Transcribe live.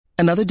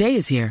Another day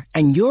is here,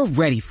 and you're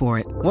ready for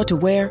it. What to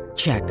wear?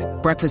 Check.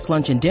 Breakfast,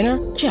 lunch, and dinner?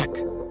 Check.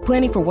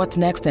 Planning for what's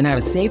next and how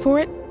to save for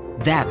it?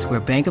 That's where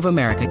Bank of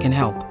America can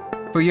help.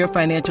 For your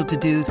financial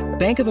to-dos,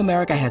 Bank of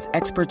America has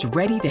experts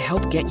ready to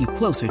help get you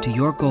closer to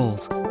your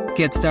goals.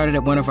 Get started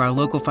at one of our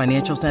local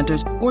financial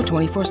centers or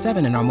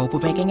 24/7 in our mobile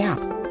banking app.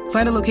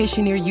 Find a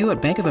location near you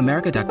at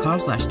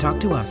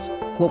bankofamerica.com/talktous.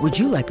 What would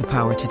you like the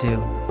power to do?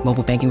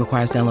 Mobile banking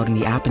requires downloading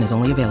the app and is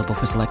only available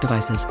for select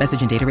devices.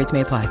 Message and data rates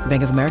may apply.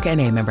 Bank of America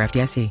N.A., member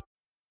FDIC.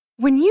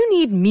 When you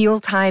need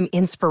mealtime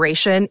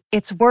inspiration,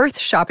 it's worth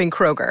shopping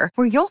Kroger,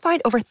 where you'll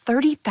find over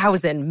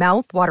 30,000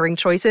 mouth-watering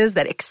choices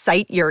that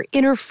excite your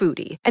inner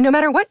foodie. And no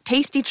matter what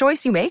tasty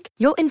choice you make,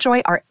 you'll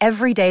enjoy our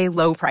everyday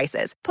low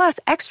prices, plus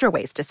extra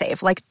ways to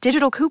save, like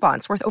digital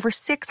coupons worth over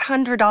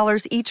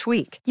 $600 each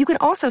week. You can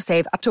also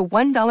save up to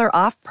 $1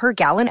 off per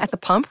gallon at the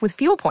pump with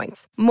fuel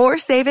points. More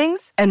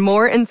savings and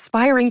more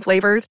inspiring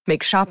flavors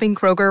make shopping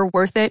Kroger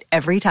worth it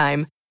every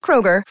time.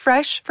 Kroger,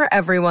 fresh for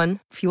everyone.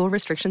 Fuel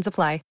restrictions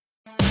apply.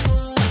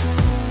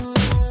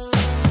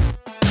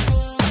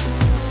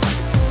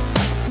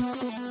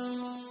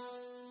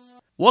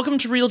 Welcome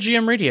to Real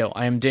GM Radio.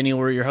 I am Daniel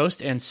Leroux, your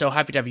host, and so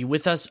happy to have you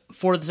with us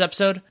for this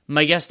episode.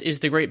 My guest is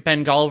the great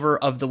Ben Golliver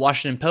of the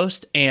Washington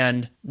Post,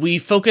 and we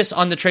focus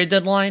on the trade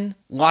deadline.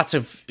 Lots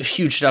of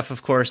huge stuff,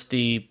 of course.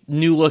 The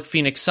new look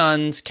Phoenix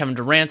Suns, Kevin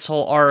Durant's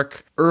whole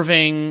arc,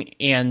 Irving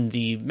and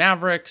the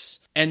Mavericks,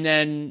 and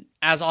then,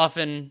 as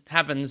often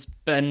happens,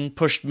 Ben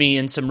pushed me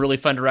in some really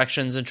fun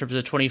directions in terms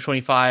of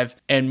 2025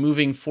 and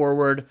moving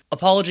forward.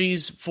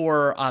 Apologies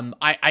for,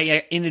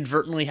 I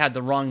inadvertently had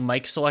the wrong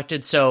mic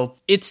selected, so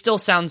it still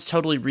sounds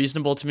totally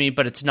reasonable to me,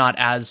 but it's not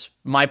as,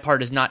 my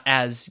part is not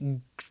as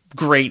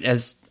great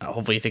as,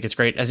 hopefully you think it's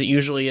great, as it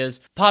usually is.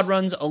 Pod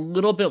runs a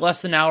little bit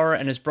less than an hour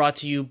and is brought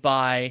to you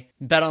by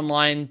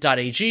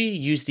betonline.ag.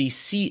 Use the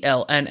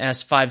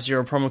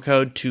CLNS50 promo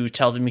code to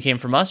tell them you came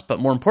from us, but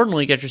more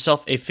importantly, get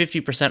yourself a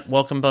 50%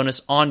 welcome bonus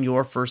on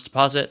your first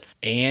deposit.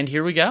 And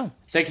here we go.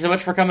 Thank you so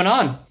much for coming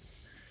on.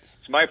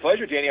 It's my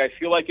pleasure, Danny. I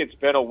feel like it's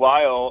been a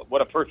while.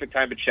 What a perfect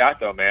time to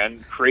chat, though,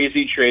 man.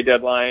 Crazy trade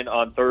deadline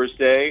on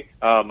Thursday.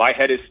 My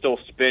head is still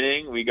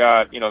spinning. We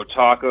got,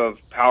 talk of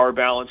power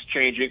balance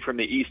changing from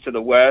the east to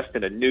the west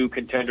and a new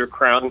contender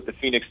crowned with the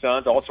Phoenix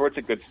Suns, all sorts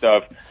of good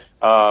stuff.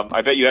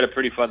 I bet you had a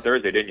pretty fun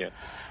Thursday, didn't you?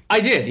 I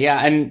did, yeah.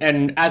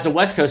 And as a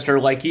West Coaster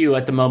like you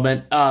at the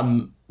moment,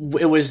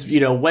 it was,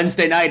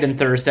 Wednesday night and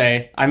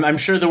Thursday. I'm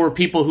sure there were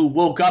people who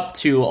woke up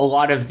to a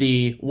lot of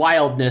the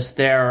wildness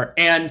there.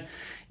 And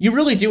you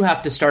really do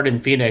have to start in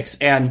Phoenix.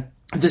 And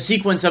the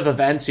sequence of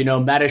events,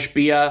 Madish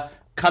Bia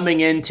coming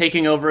in,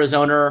 taking over as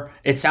owner.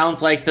 It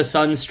sounds like the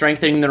Suns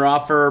strengthening their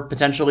offer,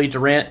 potentially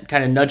Durant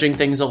kind of nudging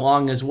things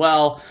along as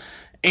well.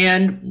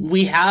 And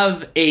we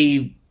have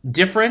a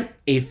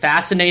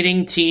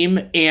fascinating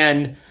team.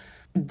 And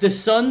the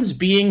Suns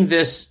being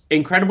this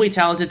incredibly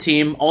talented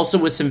team, also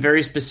with some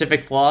very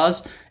specific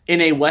flaws,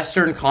 in a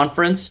Western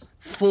Conference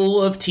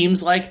full of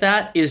teams like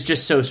that is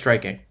just so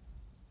striking.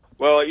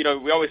 Well,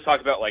 we always talk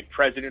about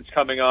presidents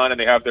coming on and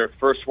they have their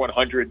first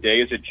 100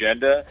 days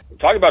agenda.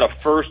 Talk about a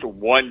first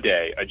 1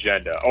 day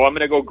agenda. Oh, I'm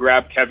going to go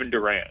grab Kevin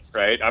Durant,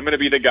 right? I'm going to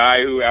be the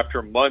guy who,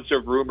 after months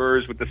of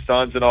rumors with the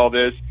Suns and all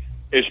this,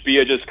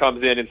 Ishbia just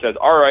comes in and says,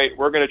 all right,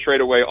 we're going to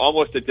trade away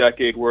almost a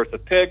decade worth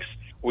of picks.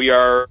 We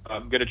are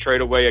going to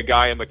trade away a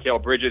guy in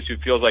Mikal Bridges who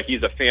feels like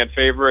he's a fan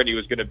favorite. He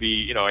was going to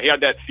be, he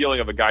had that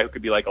feeling of a guy who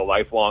could be like a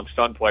lifelong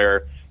Sun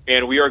player.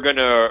 And we are going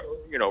to,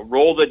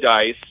 roll the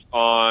dice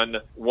on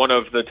one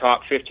of the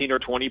top 15 or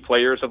 20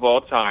 players of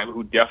all time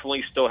who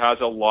definitely still has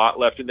a lot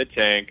left in the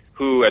tank,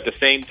 who at the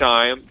same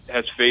time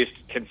has faced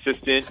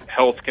consistent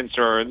health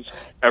concerns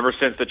ever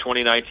since the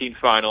 2019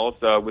 finals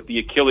with the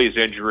Achilles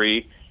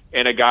injury,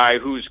 and a guy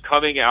who's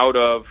coming out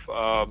of,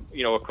 a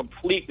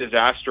complete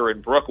disaster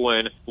in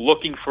Brooklyn,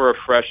 looking for a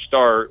fresh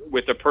start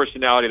with a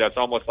personality that's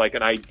almost like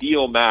an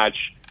ideal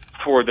match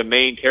for the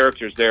main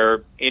characters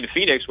there in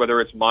Phoenix, whether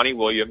it's Monty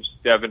Williams,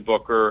 Devin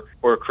Booker,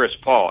 or Chris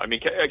Paul. I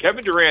mean,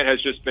 Kevin Durant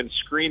has just been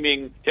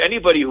screaming to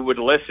anybody who would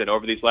listen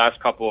over these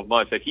last couple of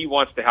months that he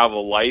wants to have a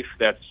life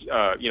that's,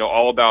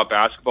 all about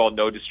basketball,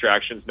 no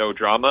distractions, no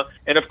drama.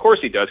 And of course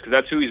he does, because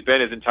that's who he's been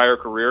his entire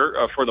career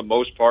for the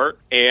most part.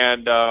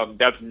 And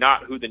that's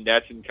not who the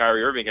Nets and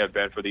Kyrie Irving have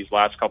been for these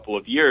last couple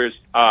of years.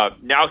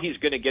 Now he's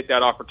going to get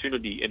that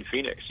opportunity in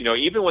Phoenix.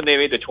 Even when they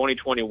made the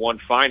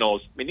 2021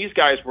 finals, I mean, these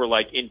guys were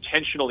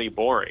intentionally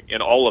boring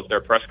in all of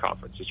their press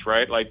conferences,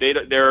 right?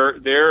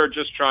 They're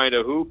just trying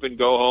to hoop and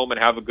go home and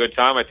have a good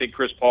time. I think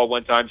Chris Paul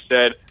one time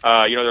said,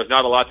 there's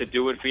not a lot to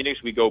do in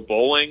Phoenix. We go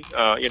bowling,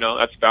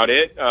 that's about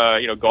it.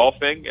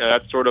 Golfing,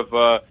 that's sort of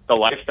the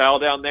lifestyle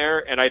down there.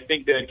 And I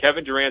think that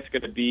Kevin Durant's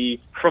going to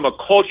be, from a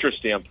culture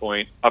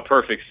standpoint, a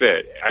perfect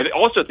fit. I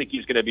also think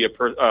he's going to be a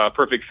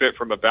perfect fit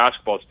from a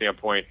basketball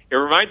standpoint. It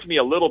reminds me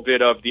a little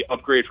bit of the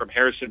upgrade from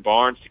Harrison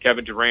Barnes to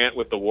Kevin Durant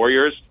with the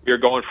Warriors. You're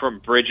going from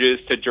Bridges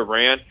to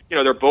Durant.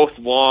 They're both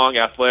long,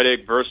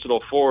 athletic, versatile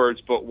phenomenal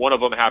forwards, but one of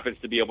them happens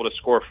to be able to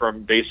score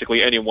from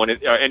basically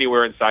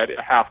anywhere inside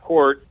half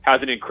court,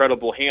 has an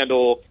incredible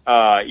handle,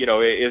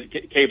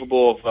 is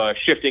capable of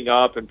shifting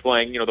up and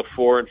playing, the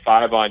 4 and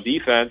 5 on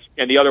defense.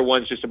 And the other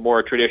one's just a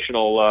more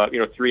traditional,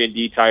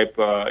 3-and-D type,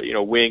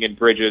 wing and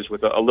Bridges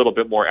with a little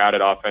bit more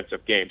added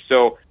offensive game.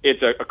 So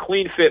it's a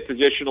clean fit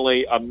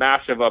positionally, a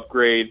massive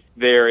upgrade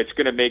there. It's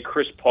going to make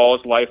Chris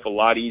Paul's life a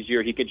lot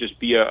easier. He can just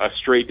be a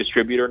straight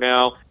distributor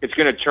now. It's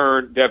going to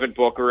turn Devin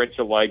Booker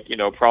into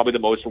probably the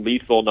most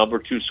lethal number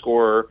 2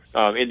 scorer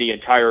in the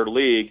entire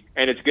league.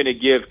 And it's going to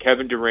give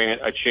Kevin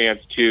Durant a chance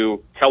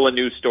to tell a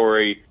new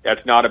story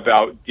that's not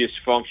about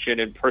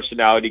dysfunction and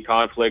personality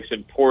conflicts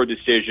and poor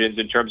decisions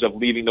in terms of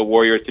leaving the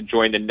Warriors to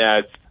join the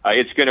Nets.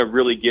 It's going to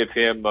really give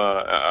him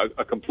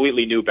a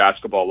completely new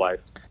basketball life.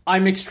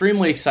 I'm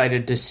extremely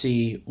excited to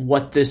see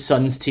what this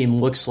Suns team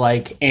looks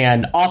like.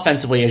 And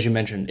offensively, as you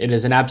mentioned, it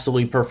is an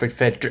absolutely perfect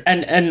fit.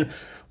 And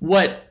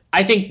what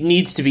I think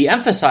needs to be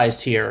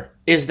emphasized here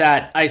is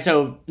that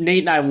so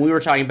Nate and I, when we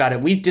were talking about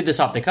it, we did this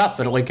off the cuff,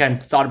 but I kind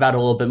of thought about it a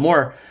little bit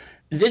more.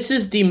 This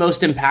is the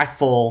most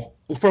impactful,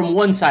 from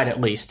one side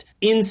at least,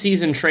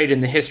 in-season trade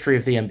in the history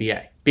of the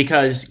NBA.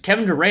 Because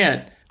Kevin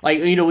Durant,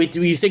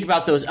 we think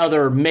about those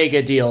other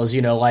mega deals,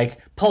 like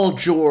Paul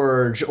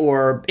George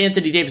or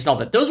Anthony Davis and all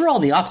that. Those are all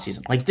in the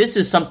offseason. This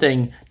is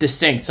something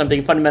distinct,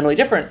 something fundamentally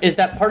different. Is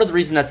that part of the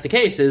reason that's the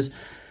case is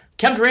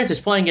Kevin Durant is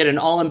playing at an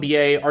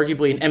All-NBA,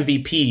 arguably an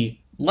MVP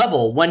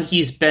level when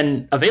he's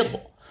been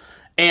available.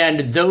 And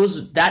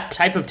that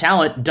type of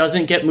talent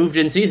doesn't get moved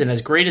in season.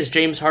 As great as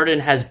James Harden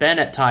has been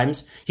at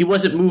times, he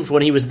wasn't moved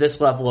when he was this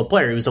level of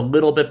player. He was a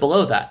little bit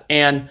below that.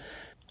 And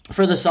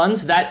for the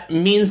Suns, that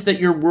means that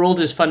your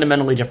world is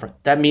fundamentally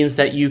different. That means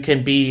that you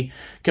can be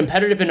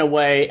competitive in a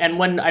way. And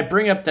when I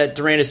bring up that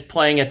Durant is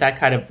playing at that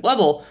kind of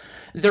level,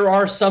 there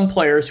are some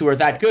players who are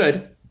that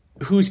good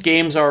whose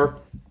games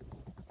are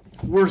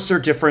worse or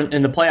different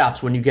in the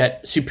playoffs when you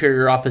get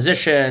superior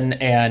opposition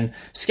and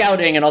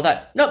scouting and all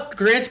that. No,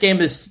 Durant's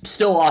game is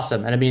still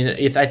awesome. And I mean,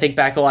 if I think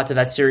back a lot to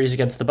that series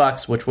against the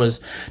Bucks, which was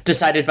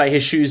decided by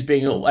his shoes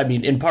being,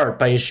 in part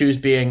by his shoes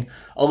being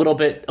a little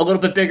bit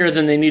bigger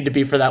than they need to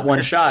be for that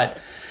one shot.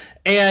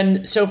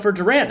 And so for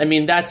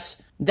Durant,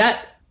 that's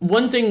that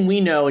one thing we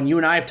know, and you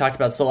and I have talked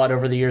about this a lot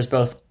over the years,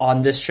 both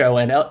on this show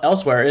and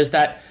elsewhere, is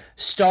that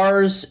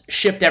stars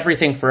shift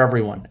everything for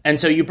everyone. And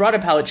so you brought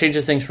up how it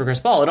changes things for Chris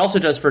Paul. It also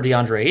does for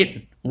DeAndre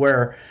Ayton,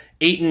 where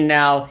Ayton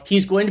now,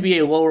 he's going to be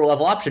a lower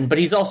level option, but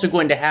he's also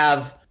going to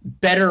have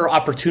better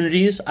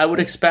opportunities, I would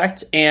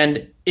expect.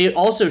 And it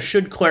also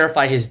should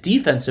clarify his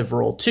defensive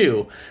role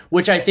too,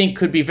 which I think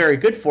could be very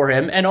good for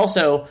him. And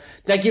also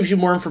that gives you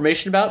more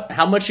information about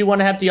how much you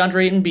want to have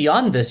DeAndre Ayton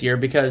beyond this year,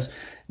 because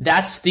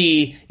that's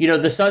the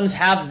Suns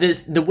have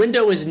this, the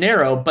window is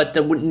narrow, but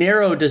the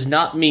narrow does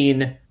not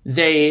mean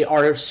they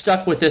are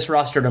stuck with this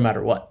roster no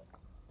matter what.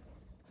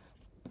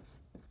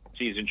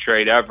 Season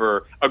trade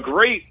ever. A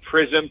great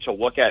prism to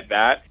look at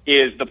that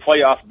is the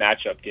playoff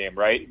matchup game,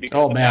 right?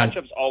 Because the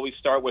matchups always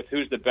start with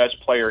who's the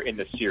best player in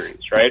the series,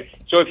 right?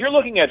 So if you're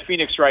looking at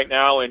Phoenix right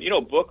now, and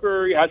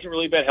Booker hasn't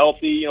really been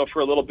healthy,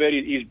 for a little bit,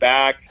 he's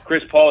back.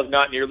 Chris Paul is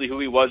not nearly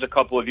who he was a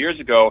couple of years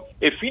ago.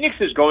 If Phoenix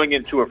is going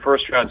into a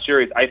first round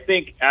series, I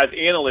think as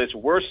analysts,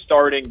 we're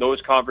starting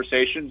those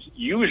conversations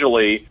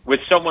usually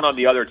with someone on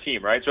the other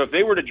team, right? So if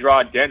they were to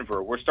draw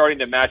Denver, we're starting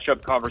the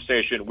matchup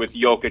conversation with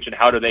Jokic and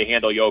how do they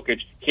handle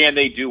Jokic? Can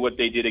they do what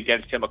they did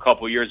against him a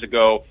couple years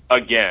ago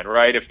again,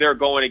 right? If they're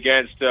going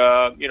against,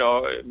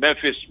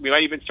 Memphis, we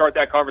might even start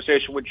that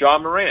conversation with Ja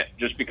Morant,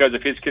 just because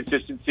of his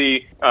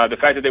consistency, the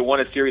fact that they won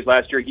a series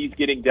last year. He's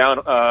getting down,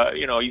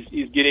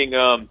 he's getting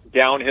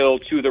downhill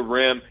to the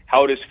rim.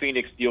 How does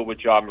Phoenix deal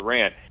with Ja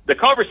Morant? The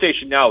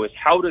conversation now is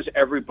how does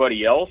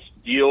everybody else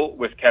deal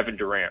with Kevin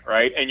Durant,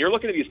 right? And you're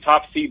looking at these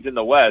top seeds in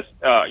the West.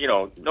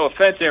 No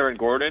offense, Aaron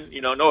Gordon.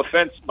 No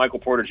offense, Michael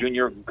Porter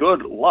Jr.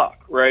 Good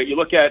luck, right? You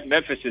look at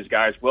Memphis's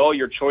guys. Well,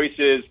 your choice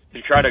is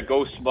to try to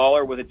go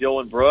smaller with a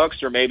Dillon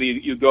Brooks, or maybe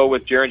you go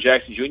with Jaren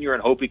Jackson Jr.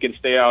 and hope he can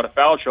stay out of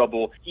foul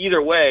trouble.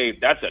 Either way,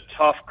 that's a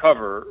tough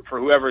cover for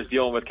whoever's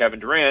dealing with Kevin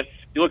Durant.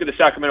 You look at the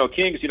Sacramento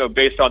Kings,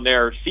 based on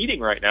their seeding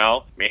right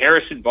now,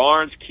 Harrison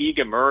Barnes,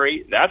 Keegan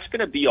Murray, that's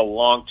going to be a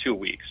long 2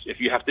 weeks if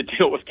you have to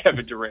deal with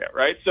Kevin Durant,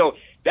 right? So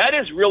that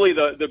is really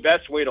the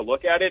best way to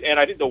look at it. And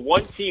I think the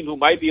one team who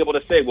might be able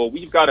to say, well,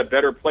 we've got a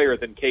better player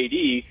than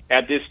KD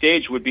at this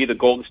stage would be the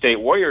Golden State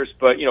Warriors.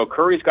 But,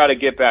 Curry's got to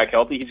get back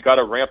healthy. He's got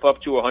to ramp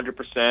up to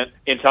 100%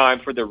 in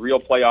time for the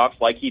real playoffs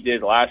like he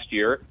did last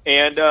year.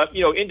 And,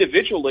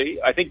 individually,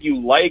 I think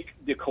you like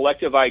the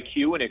collective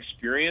IQ and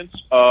experience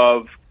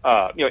of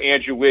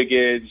Andrew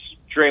Wiggins,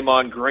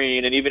 Draymond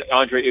Green, and even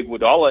Andre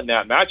Iguodala in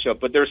that matchup,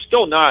 but they're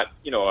still not,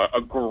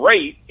 a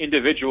great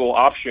individual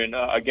option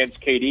against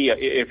KD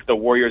if the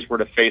Warriors were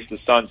to face the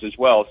Suns as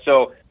well.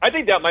 So I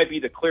think that might be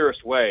the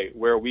clearest way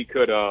where we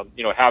could,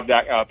 have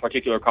that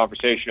particular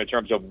conversation in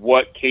terms of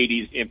what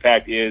KD's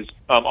impact is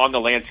on the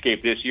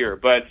landscape this year.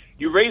 But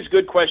you raise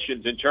good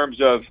questions in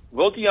terms of,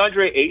 will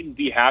DeAndre Ayton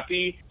be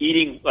happy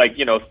eating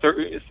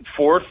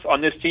fourth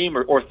on this team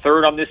or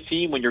third on this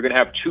team when you're going to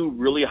have two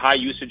really high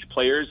usage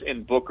players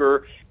in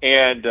Booker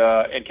and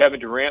Kevin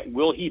Durant?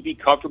 Will he be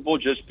comfortable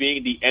just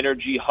being the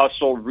energy,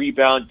 hustle,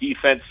 rebound,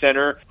 defense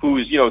center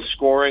who's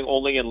scoring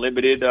only in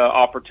limited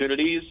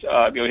opportunities?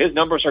 His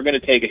numbers are going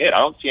to take a hit. I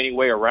don't see any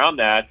way around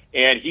that.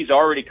 And he's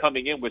already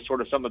coming in with sort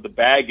of some of the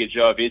baggage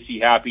of, is he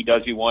happy?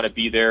 Does he want to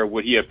be there?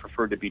 Would he have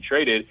preferred to be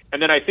traded? And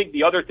then I think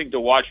the other thing to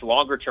watch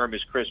longer term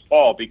is Chris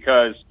Paul,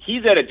 because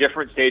he's at a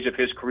different stage of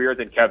his career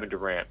than Kevin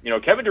Durant.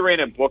 Kevin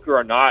Durant and Booker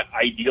are not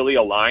ideally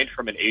aligned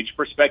from an age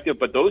perspective,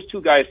 but those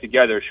two guys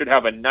together should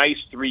have a nice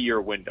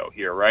 3-year window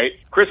here, right?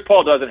 Chris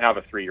Paul doesn't have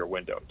a 3-year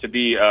window to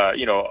be,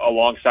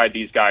 alongside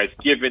these guys,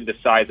 given the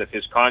size of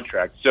his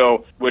contract.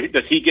 So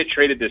does he get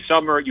traded this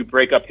summer? You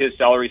break up his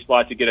salary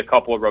slot to get a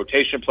couple of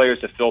rotation players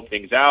to fill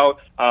things out.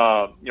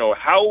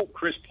 How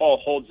Chris Paul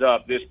holds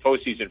up this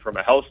postseason from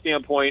a health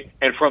standpoint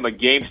and from a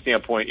game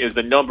standpoint is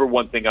the number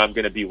one thing I'm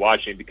going to be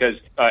watching, because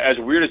as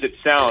weird as it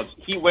sounds,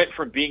 he went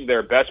from being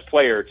their best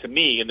player to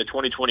me in the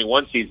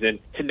 2021 season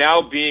to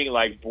now being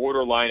like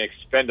borderline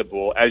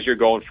expendable as you're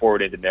going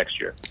forward into next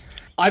year.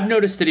 I've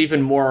noticed it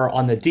even more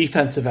on the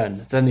defensive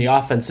end than the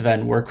offensive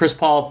end, where Chris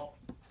Paul,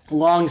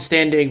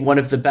 long-standing one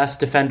of the best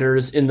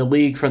defenders in the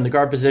league from the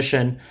guard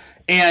position,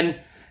 and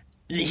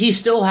he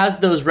still has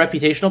those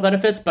reputational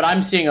benefits, but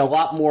I'm seeing a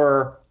lot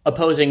more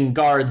opposing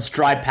guards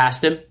drive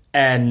past him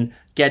and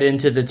get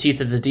into the teeth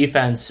of the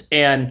defense.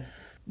 And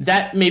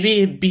that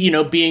maybe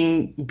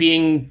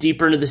being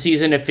deeper into the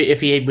season, if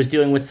he was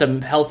dealing with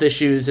some health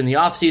issues in the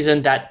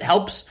offseason, that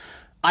helps.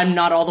 I'm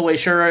not all the way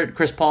sure.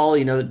 Chris Paul,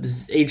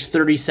 this is age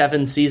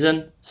 37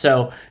 season.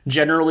 So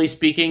generally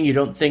speaking, you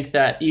don't think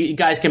that you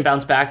guys can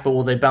bounce back, but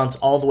will they bounce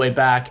all the way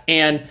back?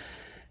 And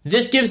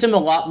this gives him a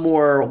lot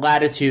more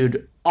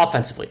latitude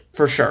offensively,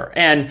 for sure.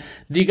 And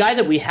the guy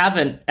that we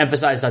haven't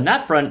emphasized on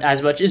that front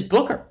as much is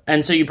Booker.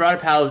 And so you brought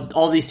up how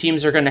all these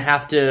teams are going to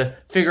have to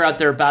figure out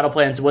their battle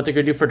plans and what they're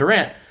going to do for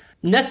Durant.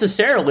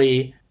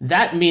 Necessarily,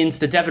 that means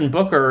that Devin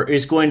Booker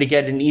is going to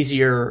get an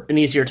easier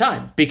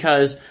time,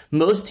 because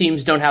most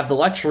teams don't have the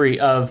luxury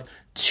of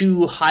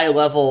two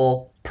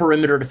high-level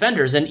perimeter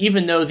defenders. And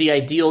even though the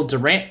ideal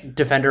Durant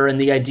defender and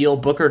the ideal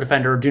Booker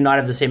defender do not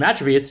have the same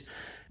attributes,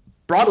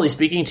 broadly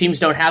speaking, teams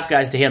don't have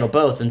guys to handle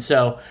both. And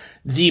so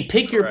the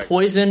pick your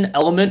poison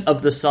element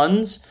of the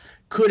Suns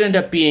could end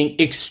up being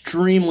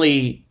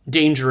extremely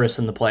dangerous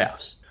in the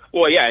playoffs.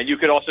 Well, yeah, and you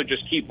could also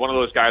just keep one of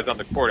those guys on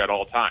the court at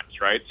all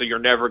times, right? So you're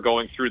never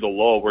going through the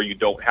lull where you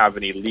don't have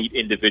an elite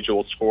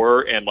individual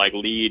scorer and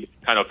lead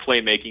kind of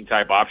playmaking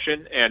type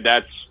option, and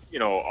that's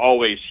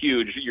always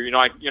huge. You're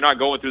not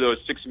going through those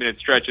 6-minute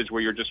stretches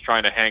where you're just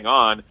trying to hang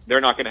on.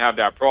 They're not going to have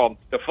that problem.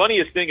 The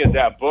funniest thing is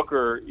that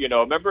Booker,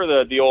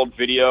 remember the old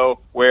video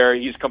where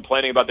he's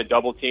complaining about the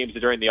double teams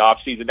during the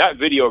offseason? That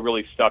video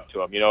really stuck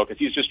to him, because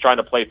he's just trying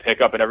to play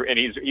pickup and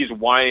he's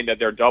whining that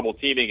they're double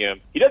teaming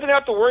him. He doesn't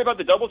have to worry about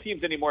the double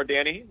teams anymore,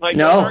 Danny. No.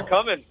 Those aren't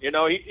coming.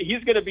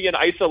 He's going to be in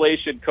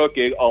isolation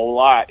cooking a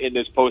lot in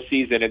this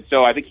postseason, and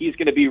so I think he's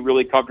going to be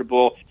really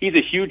comfortable. He's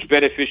a huge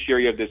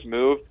beneficiary of this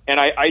move, and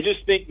I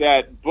just think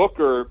that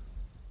Booker,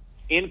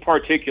 in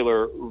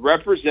particular,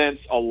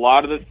 represents a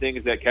lot of the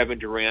things that Kevin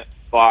Durant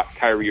thought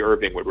Kyrie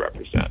Irving would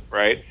represent,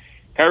 right?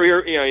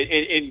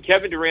 In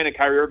Kevin Durant and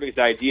Kyrie Irving's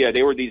idea,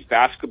 they were these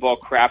basketball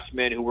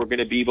craftsmen who were going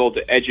to be able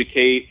to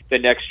educate the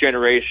next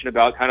generation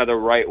about kind of the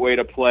right way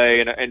to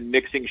play and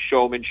mixing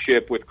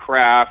showmanship with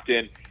craft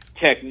and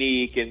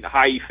technique and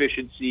high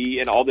efficiency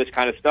and all this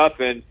kind of stuff.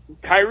 And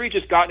Kyrie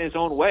just got in his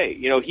own way.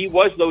 He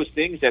was those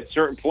things at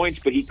certain points,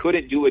 but he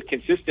couldn't do it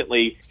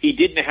consistently. He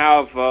didn't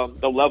have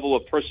the level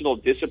of personal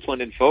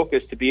discipline and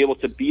focus to be able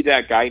to be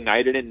that guy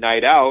night in and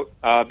night out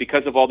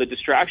because of all the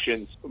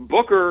distractions.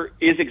 Booker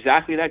is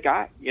exactly that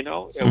guy.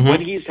 Mm-hmm.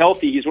 When he's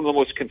healthy, he's one of the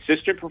most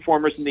consistent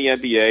performers in the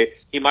NBA.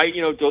 He might,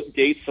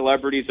 date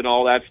celebrities and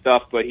all that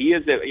stuff, but he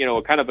is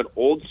kind of an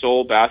old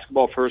soul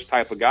basketball first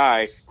type of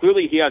guy.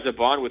 Clearly he has a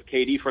bond with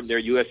KD from their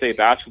USA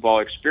basketball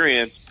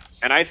experience.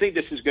 And I think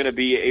this is going to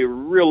be a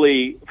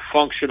really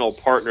functional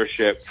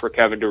partnership for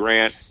Kevin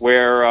Durant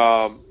where,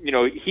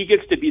 he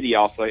gets to be the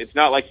alpha. It's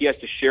not like he has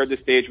to share the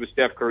stage with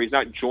Steph Curry. He's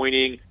not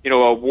joining,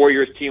 a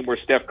Warriors team where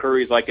Steph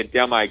Curry is like a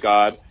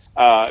demigod.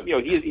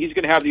 He's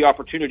going to have the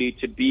opportunity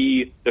to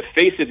be the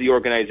face of the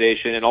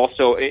organization and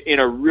also in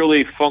a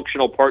really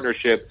functional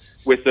partnership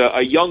with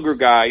a younger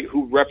guy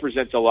who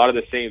represents a lot of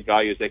the same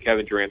values that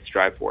Kevin Durant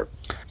strives for.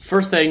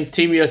 First thing,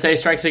 Team USA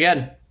strikes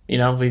again.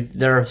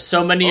 There are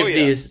so many of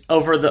these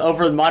over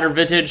the modern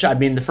vintage. I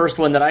mean, the first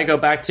one that I go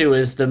back to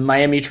is the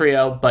Miami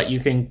Trio, but you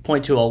can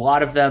point to a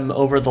lot of them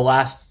over the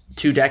last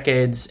 2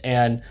 decades,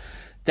 and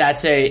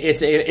it's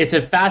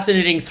a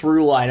fascinating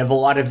through line of a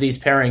lot of these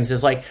pairings,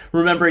 is like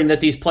remembering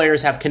that these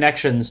players have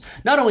connections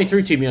not only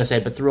through Team USA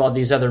but through all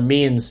these other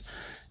means.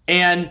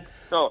 And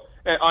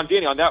on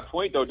Danny, on that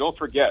point, though, don't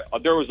forget,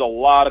 there was a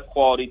lot of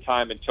quality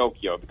time in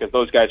Tokyo because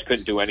those guys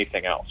couldn't do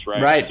anything else,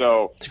 right? Right.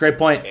 So it's a great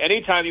point.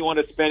 Anytime you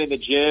want to spend in the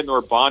gym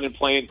or bond and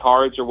playing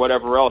cards or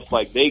whatever else,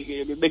 like they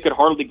could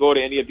hardly go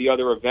to any of the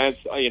other events.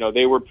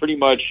 They were pretty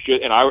much,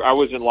 and I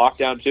was in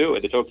lockdown too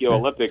at the Tokyo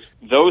Olympics.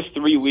 Those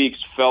 3 weeks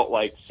felt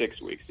like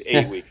 6 weeks,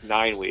 8 weeks,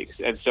 9 weeks,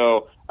 and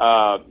so.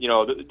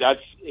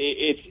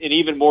 It's an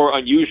even more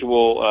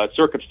unusual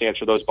circumstance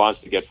for those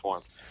bonds to get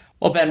formed.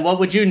 Well, Ben, what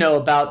would you know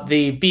about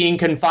the being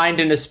confined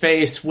in a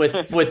space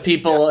with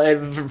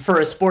people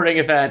for a sporting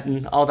event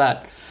and all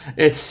that?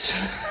 It's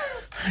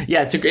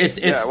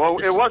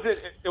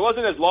it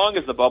wasn't as long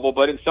as the bubble,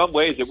 but in some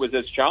ways it was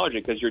as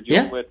challenging because you're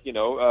dealing with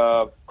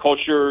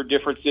culture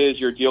differences.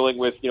 You're dealing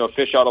with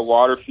fish out of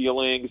water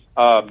feelings,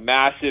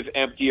 massive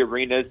empty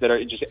arenas that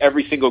are just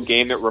every single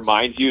game. It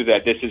reminds you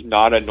that this is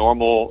not a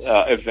normal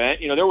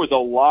event. There was a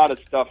lot of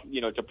stuff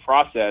to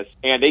process,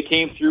 and they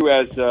came through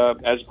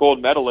as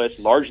gold medalists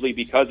largely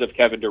because of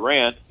Kevin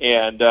Durant.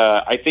 And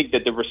I think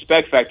that the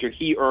respect factor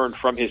he earned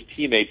from his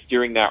teammates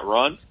during that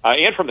run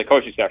and from the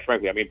coaching staff,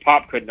 frankly, I mean,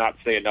 Pop could not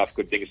say enough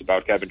good things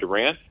about Kevin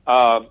Durant.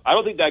 I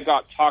don't think that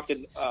got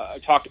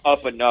talked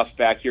up enough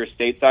back here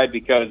stateside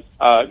because,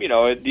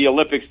 the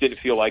Olympics didn't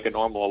feel like a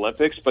normal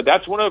Olympics, but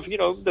that's one of,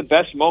 the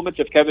best moments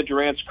of Kevin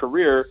Durant's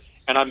career.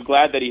 And I'm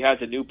glad that he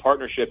has a new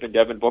partnership in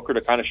Devin Booker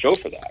to kind of show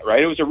for that,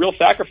 right? It was a real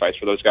sacrifice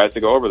for those guys to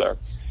go over there.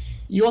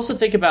 You also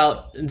think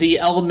about the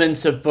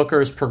elements of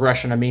Booker's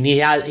progression. I mean,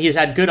 he's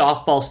had good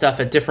off-ball stuff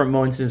at different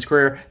moments in his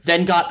career,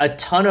 then got a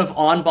ton of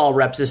on-ball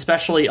reps,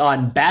 especially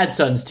on bad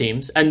Suns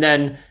teams, and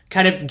then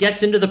kind of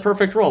gets into the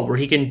perfect role where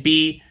he can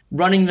be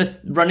running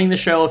the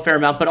show a fair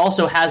amount, but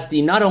also has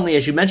the, not only,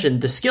 as you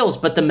mentioned, the skills,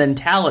 but the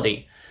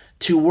mentality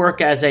to work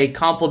as a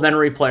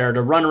complementary player,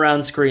 to run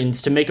around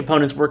screens, to make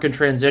opponents work in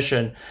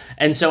transition.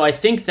 And so I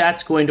think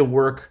that's going to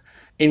work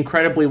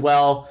incredibly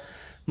well.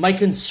 My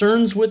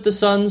concerns with the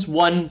Suns,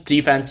 one,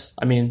 defense.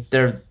 I mean,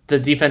 they're the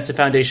defensive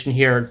foundation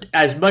here.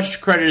 As much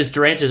credit as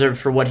Durant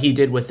deserves for what he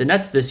did with the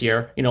Nets this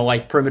year,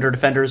 like perimeter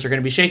defenders are going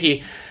to be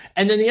shaky.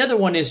 And then the other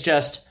one is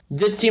just,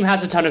 this team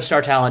has a ton of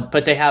star talent,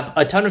 but they have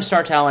a ton of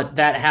star talent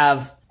that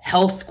have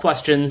health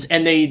questions,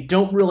 and they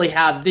don't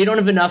have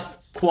enough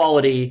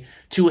quality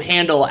to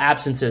handle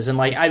absences.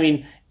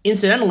 And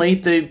incidentally,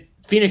 the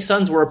Phoenix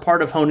Suns were a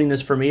part of honing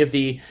this for me, of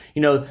the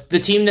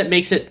team that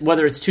makes it,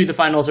 whether it's to the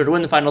finals or to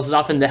win the finals, is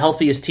often the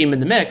healthiest team in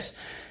the mix.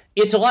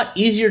 It's a lot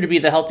easier to be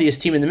the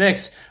healthiest team in the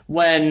mix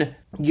when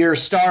two of your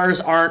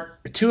stars aren't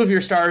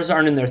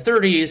in their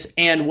 30s,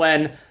 and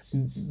when,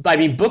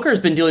 Booker's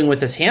been dealing with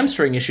this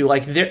hamstring issue.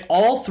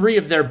 All three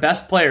of their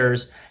best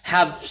players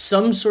have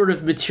some sort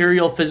of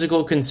material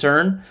physical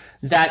concern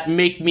that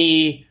make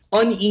me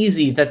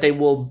uneasy that they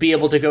will be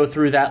able to go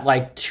through that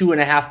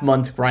 2.5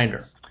 month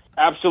grinder.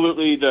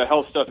 Absolutely, the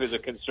health stuff is a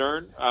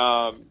concern.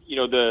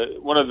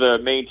 One of the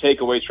main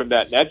takeaways from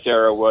that Nets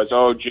era was,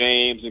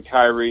 James and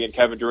Kyrie and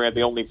Kevin Durant,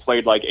 they only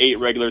played 8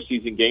 regular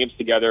season games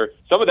together.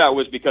 Some of that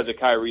was because of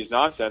Kyrie's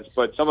nonsense,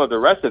 but some of the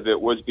rest of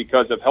it was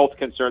because of health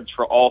concerns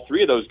for all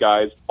three of those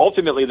guys.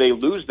 Ultimately, they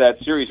lose that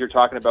series you're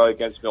talking about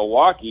against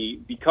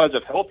Milwaukee because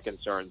of health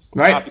concerns,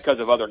 right? Not because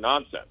of other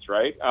nonsense,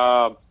 right?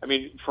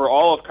 For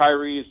all of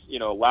Kyrie's,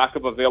 lack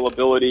of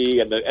availability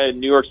and the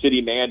New York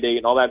City mandate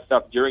and all that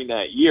stuff during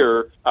that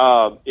year,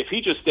 if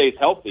he just stays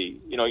healthy,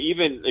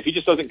 even if he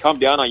just doesn't come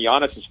down on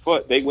Giannis's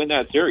foot, they win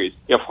that series.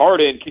 If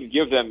Harden can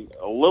give them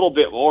a little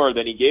bit more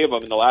than he gave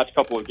them in the last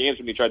couple of games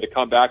when he tried to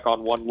come back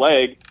on one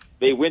leg,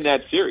 they win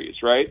that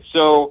series, right?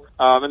 So,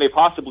 and they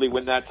possibly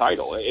win that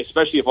title,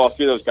 especially if all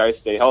three of those guys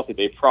stay healthy,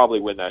 they probably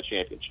win that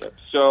championship.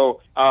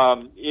 So,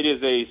 it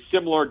is a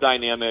similar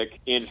dynamic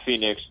in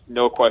Phoenix,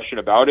 no question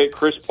about it.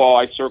 Chris Paul,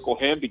 I circle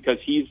him because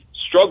he's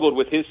struggled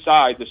with his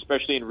size,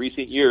 especially in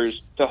recent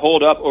years, to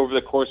hold up over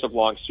the course of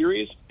long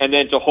series and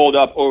then to hold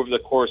up over the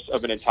course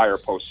of an entire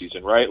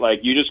postseason,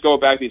 right? You just go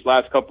back these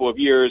last couple of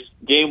years,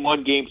 Game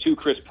 1, Game 2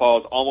 Chris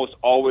Paul is almost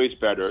always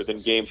better than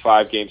Game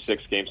 5, Game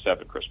 6, Game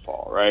 7 Chris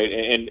Paul, right?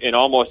 In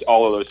almost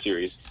all of those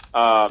series.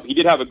 He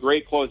did have a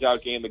great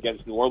closeout game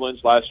against New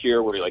Orleans last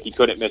year where he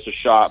couldn't miss a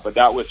shot, but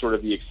that was sort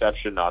of the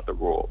exception, not the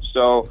rule.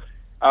 So,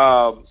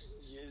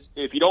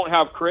 if you don't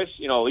have Chris,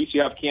 at least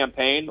you have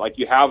Campaign.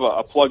 You have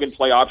a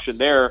plug-and-play option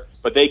there,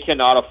 but they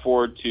cannot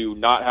afford to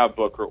not have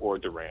Booker or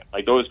Durant.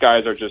 Those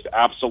guys are just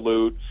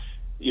absolute,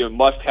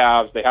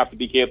 must-haves. They have to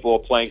be capable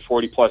of playing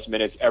 40-plus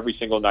minutes every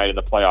single night in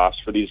the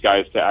playoffs for these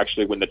guys to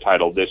actually win the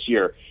title this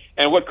year.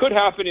 And what could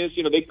happen is,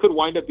 they could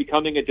wind up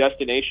becoming a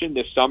destination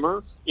this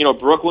summer.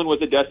 Brooklyn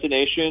was a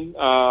destination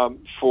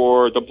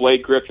for the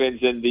Blake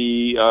Griffins and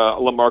the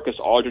LaMarcus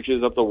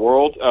Aldridges of the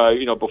world,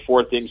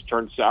 before things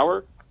turned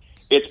sour.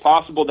 It's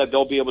possible that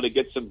they'll be able to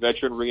get some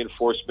veteran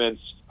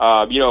reinforcements,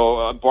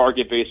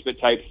 bargain basement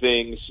type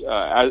things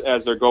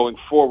as they're going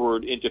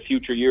forward into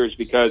future years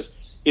because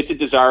it's a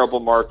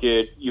desirable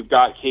market. You've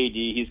got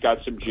KD, he's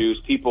got some juice.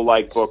 People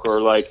like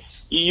Booker,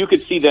 you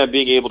could see them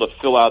being able to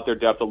fill out their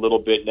depth a little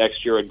bit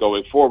next year and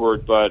going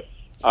forward. But,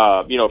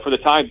 for the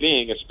time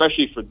being,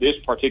 especially for this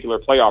particular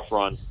playoff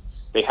run,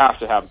 they have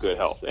to have good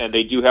health. And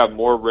they do have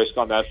more risk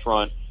on that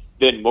front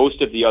than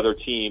most of the other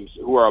teams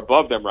who are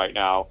above them right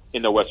now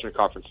in the Western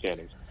Conference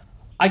standings.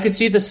 I could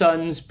see the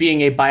Suns being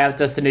a buyout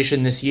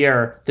destination this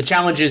year. The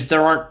challenge is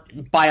there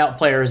aren't buyout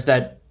players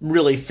that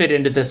really fit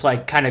into this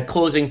like kind of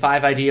closing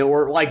five idea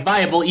or like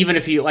viable even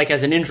if you like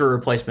as an injury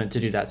replacement to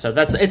do that. So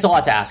it's a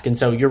lot to ask. And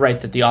so you're right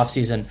that the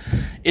offseason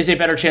is a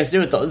better chance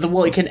to do it.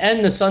 Well, it can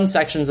end the Sun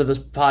sections of this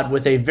pod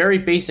with a very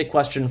basic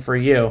question for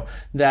you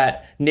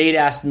that Nate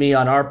asked me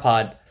on our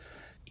pod.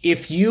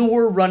 If you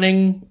were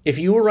running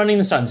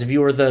the Suns, if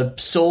you were the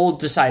sole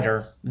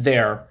decider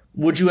there,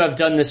 would you have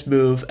done this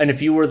move? And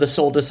if you were the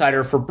sole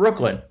decider for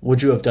Brooklyn,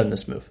 would you have done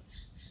this move?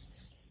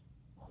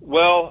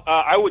 Well,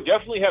 I would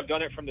definitely have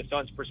done it from the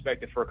Suns'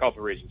 perspective for a couple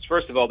of reasons.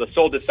 First of all, the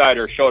sole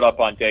decider showed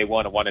up on day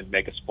one and wanted to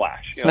make a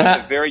splash. It's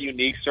a very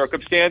unique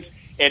circumstance.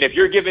 And if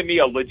you're giving me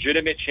a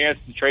legitimate chance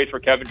to trade for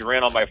Kevin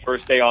Durant on my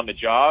first day on the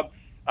job,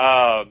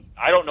 I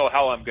don't know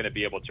how I'm going to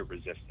be able to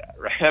resist that,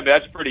 right? I mean,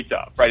 that's pretty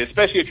tough, right?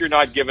 Especially if you're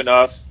not giving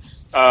up,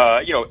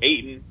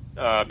 Ayton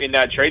in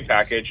that trade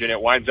package, and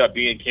it winds up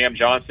being Cam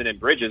Johnson and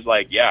Bridges.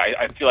 Like, yeah,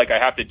 I feel like I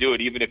have to do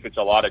it, even if it's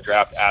a lot of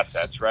draft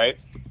assets, right?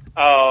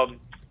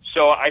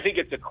 So I think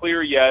it's a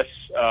clear yes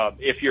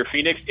if you're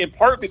Phoenix, in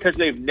part because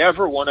they've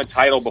never won a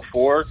title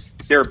before.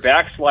 They're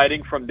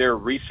backsliding from their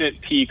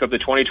recent peak of the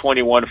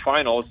 2021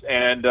 finals,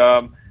 and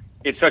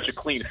it's such a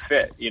clean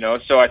fit,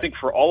 So I think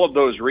for all of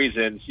those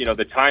reasons,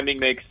 the timing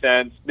makes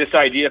sense. This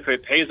idea, if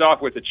it pays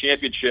off with a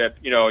championship,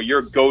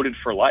 you're goated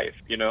for life,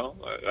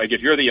 Like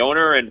if you're the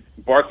owner and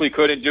Barkley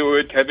couldn't do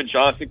it, Kevin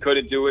Johnson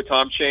couldn't do it,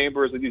 Tom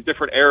Chambers, and these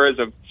different eras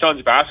of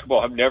Suns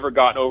basketball have never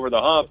gotten over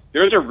the hump,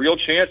 there's a real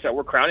chance that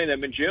we're crowning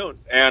them in June.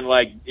 And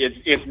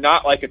it's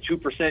not like a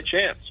 2%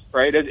 chance,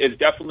 right? It's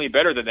definitely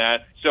better than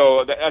that.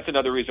 So that's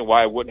another reason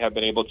why I wouldn't have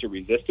been able to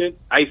resist it.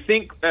 I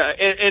think,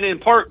 and in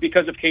part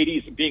because of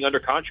KD's being under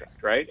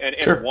contract, right?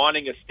 And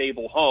wanting a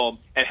stable home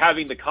and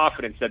having the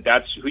confidence that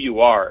that's who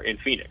you are in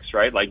Phoenix,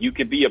 right? Like you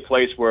can be a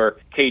place where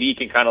KD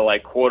can kind of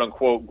like quote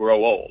unquote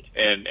grow old.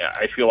 And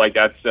I feel like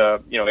that's,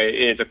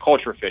 it is a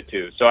culture fit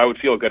too. So I would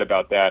feel good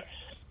about that.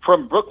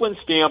 From Brooklyn's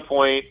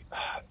standpoint,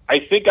 I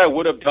think I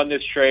would have done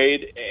this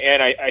trade,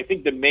 and I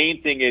think the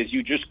main thing is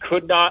you just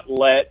could not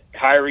let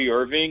Kyrie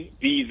Irving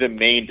be the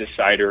main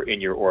decider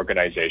in your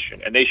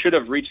organization. And they should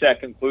have reached that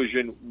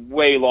conclusion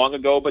way long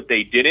ago, but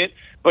they didn't.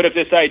 But if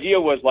this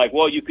idea was like,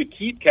 well, you could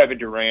keep Kevin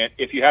Durant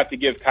if you have to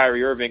give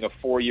Kyrie Irving a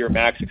 4-year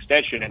max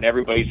extension and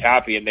everybody's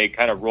happy and they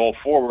kind of roll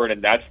forward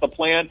and that's the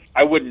plan,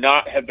 I would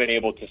not have been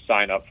able to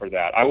sign up for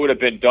that. I would have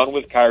been done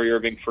with Kyrie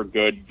Irving for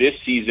good this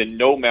season,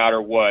 no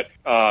matter what,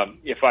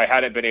 if I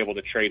hadn't been able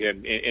to trade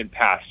him in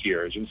past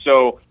years. And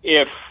so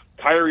if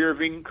Kyrie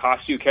Irving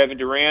costs you Kevin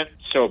Durant,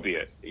 so be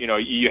it.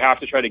 You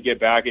have to try to get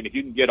back, and if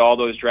you can get all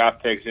those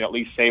draft picks and at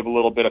least save a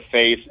little bit of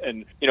face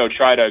and,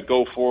 try to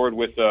go forward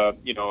with a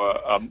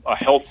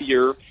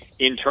healthier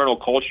internal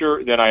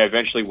culture, then I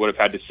eventually would have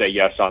had to say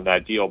yes on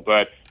that deal.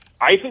 But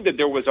I think that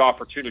there was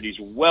opportunities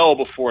well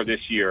before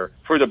this year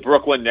for the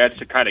Brooklyn Nets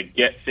to kind of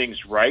get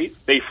things right.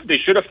 They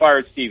should have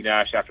fired Steve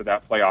Nash after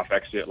that playoff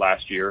exit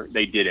last year.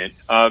 They didn't.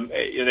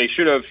 They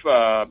should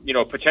have,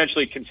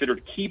 potentially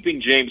considered keeping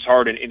James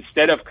Harden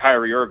instead of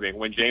Kyrie Irving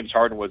when James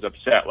Harden was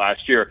upset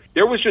last year.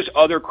 There was just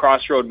other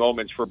crossroad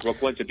moments for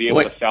Brooklyn to be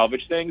able to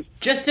salvage things.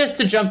 Just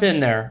to jump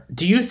in there,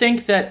 do you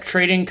think that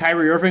trading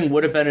Kyrie Irving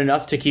would have been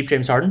enough to keep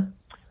James Harden?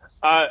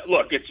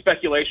 Look, it's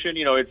speculation.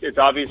 It's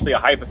obviously a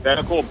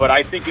hypothetical, but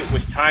I think it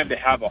was time to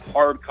have a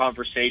hard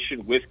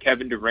conversation with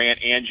Kevin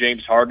Durant and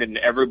James Harden and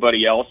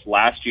everybody else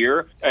last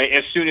year,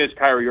 as soon as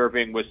Kyrie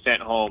Irving was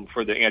sent home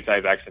for the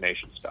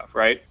anti-vaccination stuff,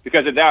 right?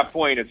 Because at that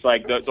point, it's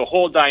like the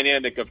whole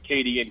dynamic of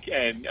KD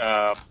and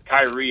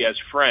Kyrie as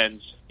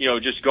friends,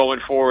 just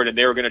going forward, and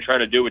they were going to try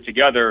to do it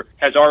together,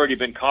 has already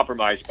been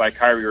compromised by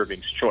Kyrie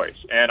Irving's choice.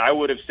 And I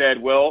would have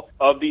said, well,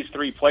 of these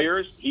three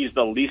players, he's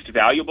the least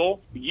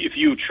valuable. If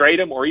you trade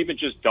him or even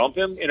just dump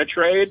him in a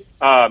trade,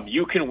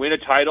 you can win a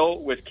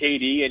title with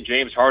KD and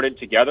James Harden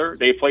together.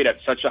 They played at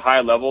such a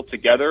high level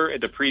together in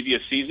the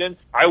previous season.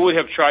 I would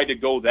have tried to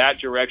go that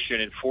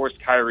direction and force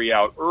Kyrie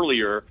out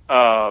earlier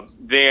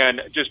than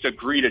just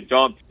agree to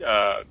dump,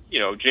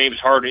 James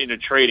Harden in a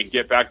trade and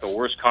get back the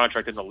worst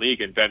contract in the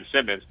league in Ben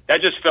Simmons. That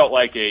just felt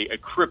like a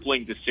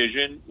crippling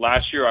decision.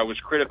 Last year, I was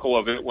critical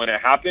of it when it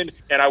happened,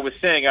 and I was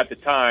saying at the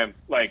time,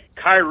 like,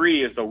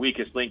 Kyrie is the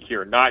weakest link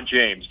here, not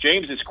James.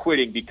 James is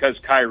quitting because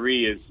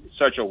Kyrie is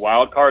such a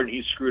wild card and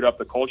he's screwed up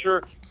the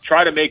culture.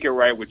 Try to make it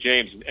right with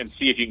James and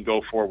see if you can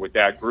go forward with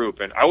that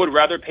group. And I would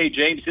rather pay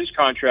James his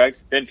contract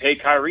than pay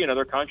Kyrie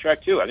another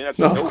contract too. I think that's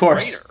a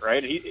no-brainer,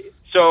 right?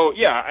 So,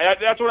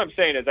 that's what I'm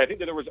saying is I think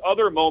that there was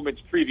other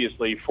moments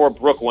previously for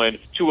Brooklyn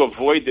to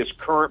avoid this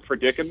current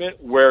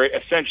predicament where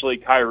essentially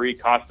Kyrie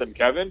cost them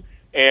Kevin.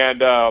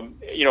 And,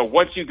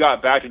 once you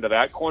got back into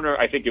that corner,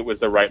 I think it was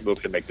the right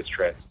move to make this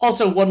trade.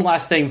 Also, one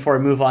last thing before I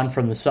move on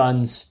from the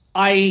Suns.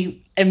 I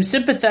am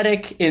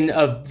sympathetic in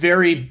a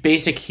very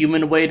basic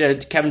human way to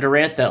Kevin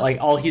Durant that, like,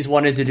 all he's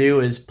wanted to do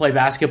is play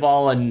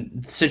basketball, and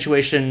the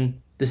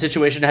situation The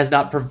situation has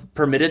not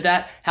permitted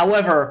that.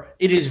 However,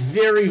 it is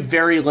very,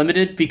 very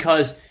limited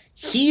because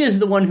he is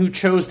the one who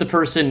chose the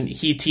person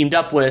he teamed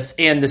up with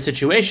and the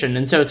situation.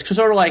 And so it's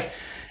sort of like,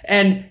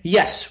 and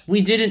yes,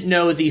 we didn't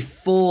know the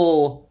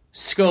full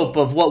scope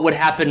of what would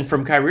happen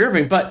from Kyrie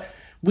Irving, but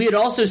we had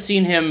also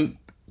seen him,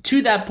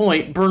 to that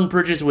point, burn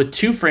bridges with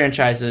 2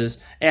 franchises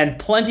and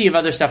plenty of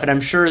other stuff. And I'm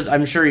sure,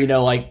 you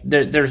know, like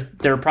there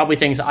are probably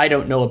things I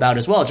don't know about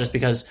as well, just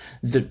because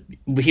the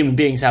human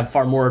beings have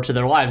far more to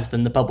their lives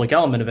than the public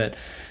element of it.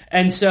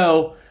 And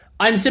so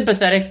I'm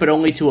sympathetic, but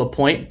only to a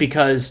point,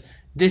 because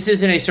this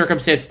isn't a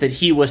circumstance that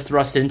he was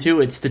thrust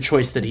into. It's the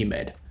choice that he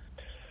made.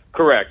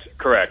 Correct.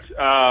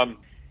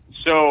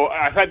 So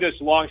I've had this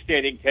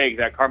long-standing take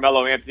that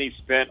Carmelo Anthony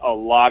spent a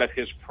lot of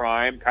his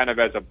prime kind of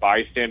as a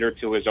bystander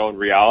to his own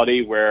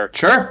reality, where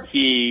sure,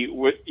 he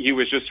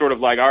was just sort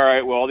of like, all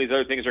right, well, all these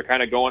other things are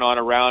kind of going on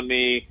around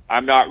me.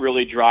 I'm not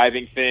really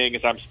driving things.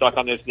 I'm stuck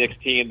on this Knicks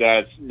team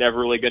that's never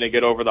really going to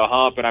get over the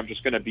hump, and I'm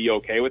just going to be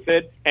okay with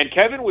it. And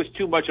Kevin was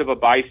too much of a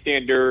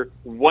bystander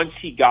once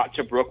he got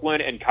to Brooklyn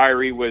and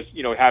Kyrie was,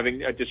 you know, having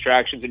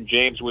distractions and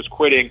James was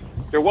quitting.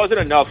 There wasn't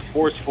enough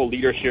forceful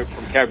leadership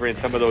from Kevin in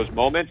some of those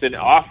moments, and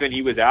often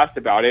he was asked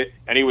about it,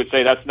 and he would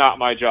say, that's not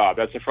my job.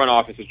 That's the front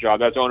office's job.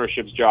 That's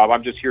ownership's job.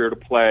 I'm just here to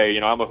play. You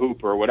know, I'm a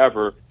hooper or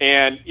whatever.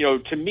 And, you know,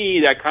 to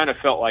me, that kind of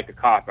felt like a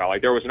cop-out.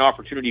 Like there was an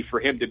opportunity for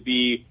him to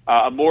be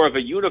more of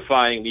a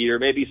unifying leader,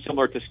 maybe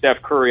similar to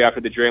Steph Curry after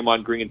the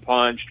Draymond Green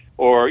punch.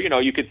 Or, you know,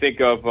 you could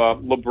think of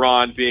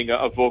LeBron being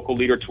a vocal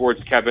leader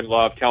towards Kevin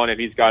Love, telling him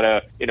he's got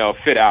to, you know,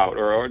 fit out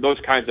or those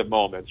kinds of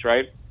moments,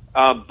 right?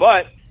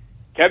 But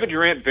Kevin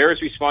Durant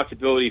bears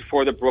responsibility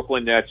for the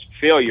Brooklyn Nets'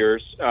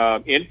 failures,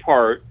 in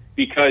part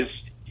because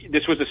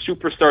this was a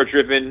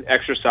superstar-driven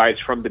exercise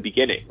from the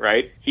beginning,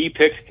 right? He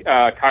picked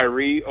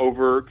Kyrie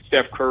over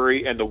Steph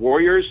Curry and the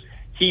Warriors.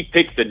 He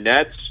picked the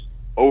Nets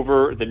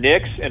over the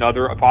Knicks and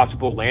other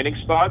possible landing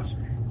spots.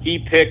 He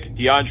picked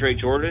DeAndre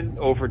Jordan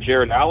over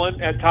Jared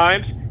Allen at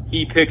times.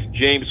 He picked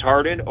James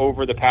Harden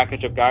over the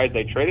package of guys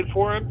they traded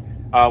for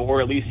him,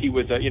 or at least he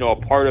was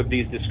a part of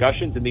these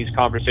discussions and these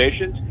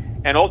conversations.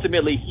 And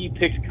ultimately, he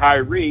picked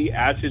Kyrie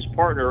as his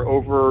partner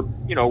over,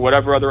 you know,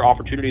 whatever other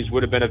opportunities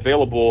would have been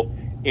available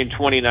in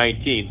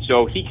 2019.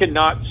 So he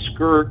cannot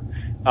skirt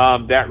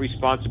that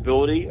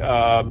responsibility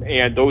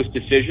and those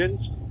decisions.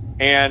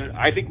 And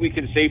I think we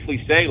can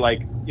safely say,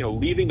 like, you know,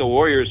 leaving the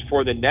Warriors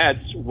for the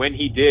Nets when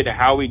he did,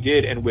 how he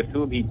did, and with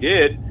whom he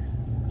did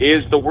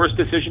is the worst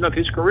decision of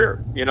his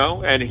career, you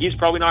know? And he's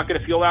probably not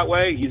going to feel that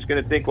way. He's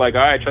going to think like,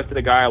 I trusted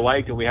a guy I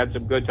liked and we had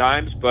some good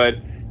times, but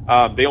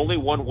they only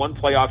won 1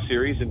 playoff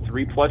series in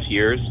 3+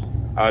 years.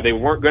 They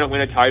weren't going to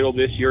win a title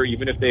this year,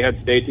 even if they had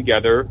stayed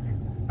together.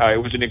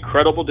 It was an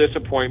incredible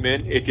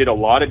disappointment. It did a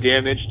lot of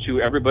damage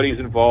to everybody's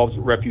involved's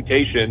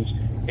reputations.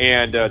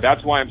 And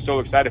that's why I'm so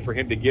excited for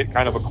him to get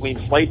kind of a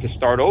clean slate to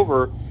start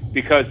over,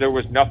 because there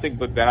was nothing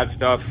but bad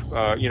stuff,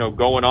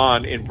 going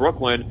on in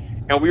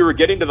Brooklyn. And we were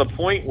getting to the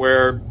point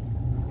where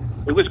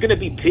it was going to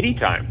be pity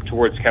time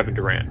towards Kevin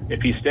Durant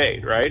if he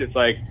stayed, right? It's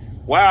like,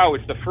 wow,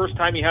 it's the first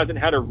time he hasn't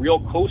had a real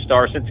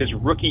co-star since his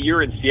rookie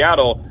year in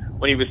Seattle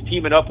when he was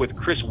teaming up with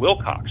Chris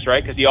Wilcox,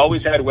 right? Because he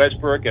always had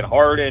Westbrook and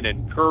Harden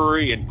and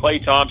Curry and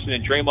Klay Thompson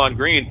and Draymond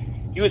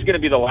Green. He was going to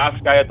be the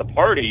last guy at the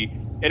party,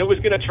 and it was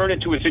going to turn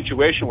into a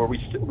situation where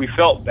we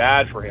felt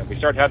bad for him. We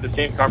started to have the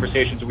same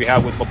conversations we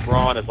have with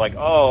LeBron. It's like,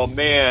 oh,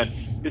 man,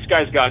 this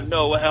guy's got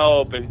no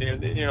help, and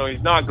you know,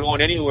 he's not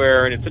going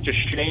anywhere, and it's such a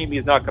shame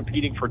he's not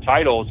competing for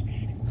titles.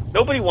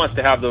 Nobody wants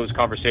to have those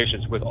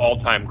conversations with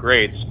all-time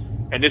greats.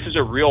 And this is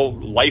a real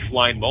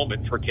lifeline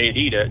moment for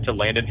KD to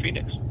land in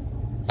Phoenix.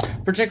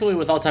 Particularly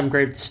with all-time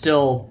greats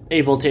still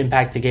able to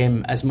impact the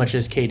game as much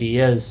as KD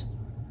is.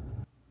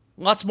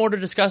 Lots more to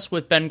discuss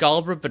with Ben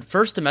Golliver, but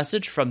first a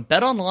message from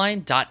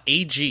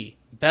BetOnline.ag.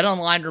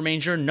 BetOnline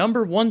remains your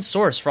 #1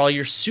 source for all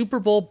your Super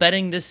Bowl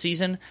betting this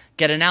season.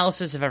 Get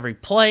analysis of every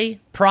play,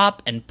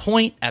 prop, and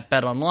point at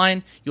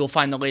BetOnline. You'll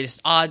find the latest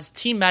odds,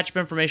 team matchup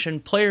information,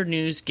 player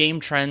news,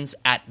 game trends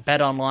at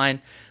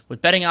BetOnline.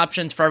 With betting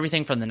options for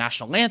everything from the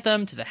national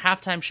anthem to the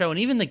halftime show and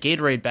even the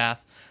Gatorade bath,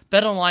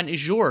 BetOnline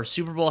is your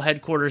Super Bowl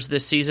headquarters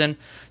this season.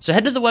 So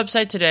head to the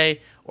website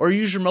today or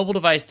use your mobile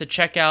device to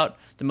check out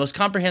the most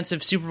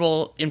comprehensive Super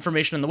Bowl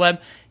information on the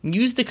web, and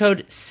use the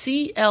code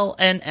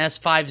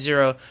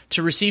CLNS50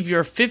 to receive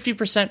your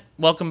 50%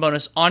 welcome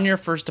bonus on your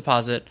first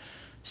deposit.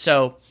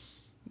 So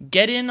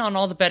get in on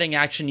all the betting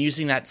action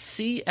using that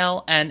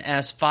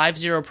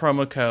CLNS50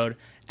 promo code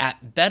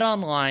at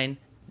betonline.ag,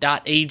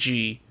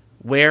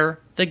 where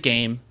the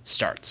game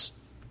starts.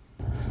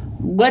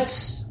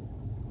 Let's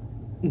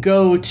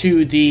go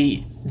to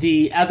the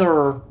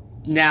other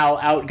now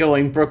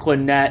outgoing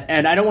Brooklyn Net,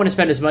 and I don't want to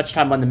spend as much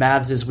time on the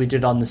Mavs as we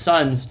did on the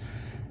Suns.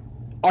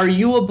 Are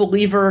you a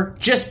believer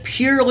just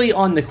purely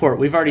on the court?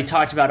 We've already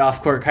talked about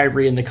off-court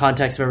Kyrie in the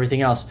context of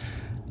everything else.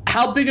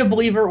 How big a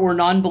believer or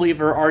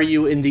non-believer are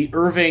you in the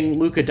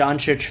Irving-Luka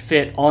Doncic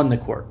fit on the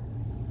court?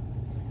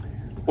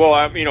 Well,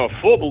 I'm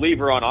a full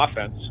believer on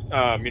offense.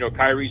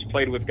 Kyrie's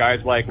played with guys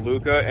like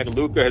Luka, and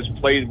Luka has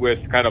played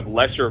with kind of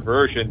lesser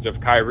versions of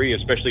Kyrie,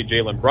 especially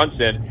Jalen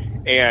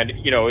Brunson. And,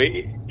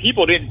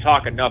 people didn't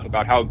talk enough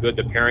about how good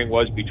the pairing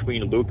was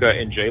between Luka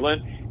and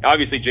Jalen.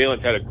 Obviously,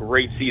 Jalen's had a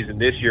great season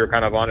this year,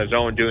 kind of on his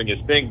own, doing his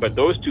thing, but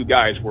those two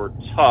guys were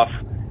tough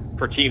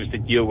for teams to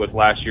deal with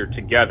last year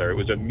together. It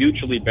was a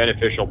mutually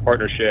beneficial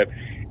partnership.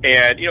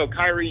 And,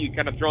 Kyrie, you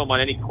kind of throw him on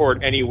any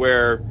court,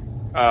 anywhere,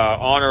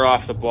 on or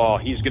off the ball,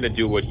 he's going to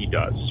do what he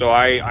does. So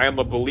I am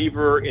a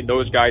believer in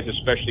those guys,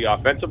 especially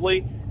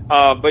offensively.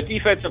 But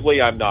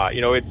defensively, I'm not.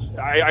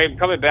 I am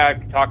coming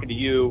back talking to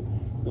you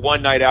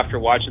one night after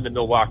watching the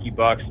Milwaukee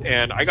Bucks,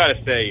 and I got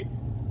to say,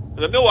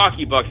 the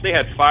Milwaukee Bucks, they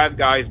had 5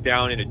 guys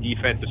down in a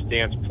defensive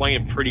stance,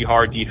 playing pretty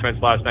hard defense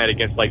last night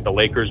against the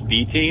Lakers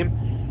B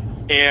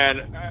team. And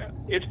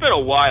it's been a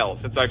while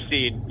since I've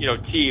seen,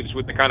 teams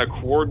with the kind of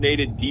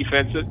coordinated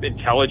defensive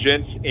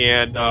intelligence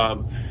and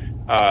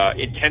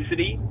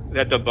intensity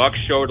that the Bucks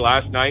showed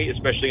last night,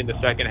 especially in the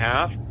second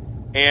half.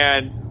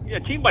 And a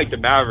team like the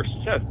Mavericks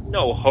has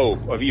no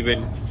hope of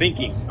even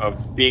thinking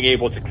of being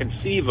able to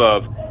conceive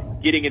of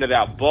getting into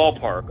that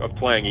ballpark of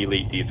playing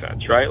elite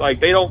defense, right?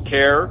 They don't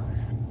care.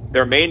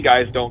 Their main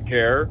guys don't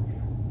care.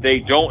 They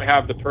don't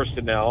have the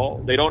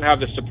personnel. They don't have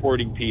the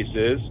supporting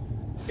pieces.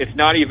 It's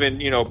not even,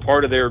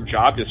 part of their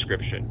job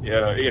description,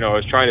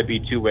 is trying to be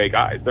two-way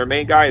guys. Their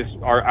main guys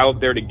are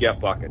out there to get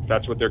buckets.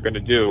 That's what they're going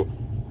to do.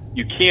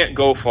 You can't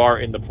go far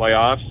in the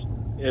playoffs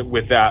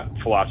with that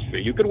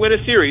philosophy. You could win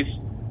a series,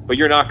 but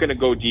you're not going to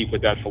go deep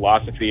with that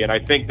philosophy. And I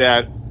think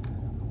that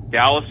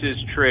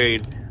Dallas's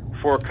trade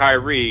for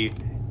Kyrie,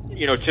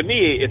 to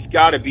me, it's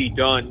got to be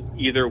done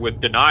either with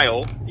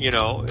denial,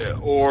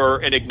 or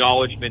an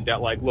acknowledgement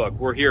that, look,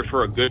 we're here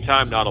for a good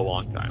time, not a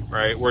long time,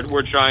 right?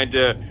 We're trying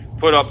to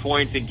put up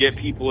points and get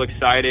people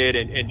excited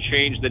and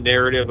change the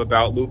narrative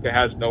about Luka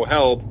has no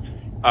help.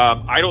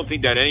 I don't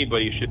think that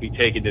anybody should be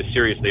taking this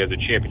seriously as a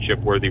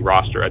championship-worthy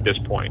roster at this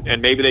point.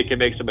 And maybe they can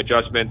make some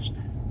adjustments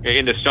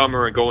in the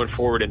summer and going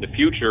forward in the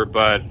future,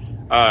 but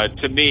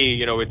to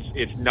me,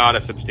 it's not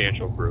a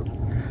substantial group.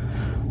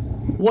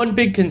 One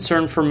big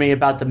concern for me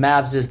about the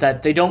Mavs is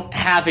that they don't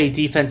have a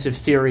defensive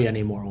theory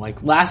anymore.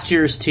 Last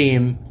year's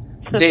team,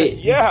 they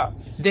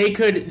they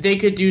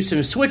could do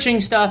some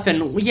switching stuff,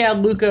 and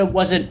Luka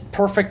wasn't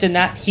perfect in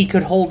that. He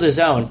could hold his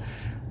own.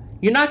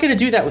 You're not going to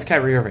do that with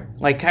Kyrie Irving.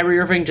 Kyrie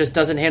Irving just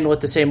doesn't handle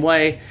it the same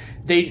way.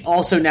 They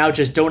also now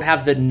just don't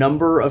have the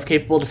number of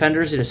capable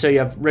defenders. So you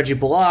have Reggie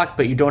Bullock,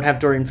 but you don't have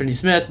Dorian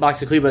Finney-Smith.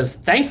 Maxi Kleber is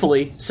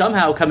thankfully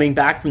somehow coming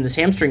back from this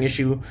hamstring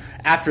issue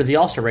after the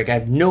All-Star break. I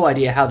have no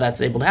idea how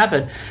that's able to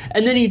happen.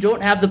 And then you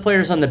don't have the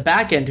players on the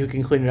back end who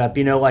can clean it up.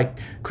 like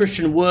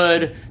Christian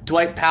Wood,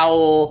 Dwight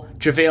Powell,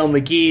 JaVale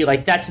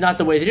McGee. That's not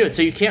the way to do it.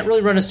 So you can't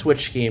really run a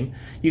switch scheme.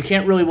 You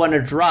can't really want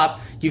to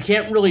drop. You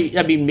can't really,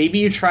 maybe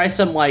you try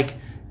some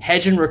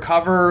hedge and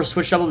recover,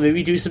 switch double,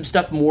 maybe do some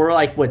stuff more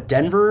like what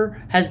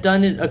Denver has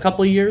done in a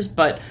couple of years,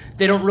 but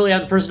they don't really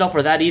have the personnel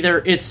for that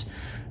either. It's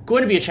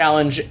going to be a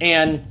challenge.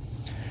 And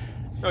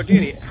no,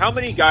 Danny, how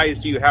many guys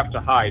do you have to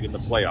hide in the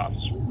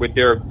playoffs with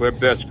their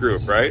best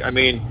group, right?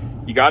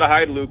 You got to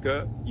hide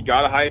Luka, you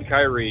got to hide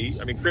Kyrie.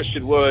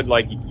 Christian Wood,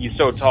 he's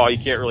so tall, you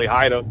can't really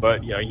hide him,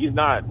 but he's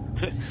not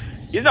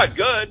he's not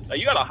good.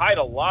 You got to hide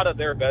a lot of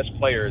their best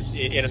players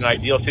in an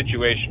ideal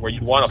situation where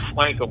you want to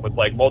flank them with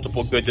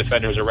multiple good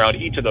defenders around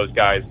each of those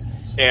guys.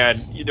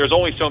 And there's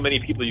only so many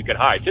people you can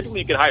hide. Typically,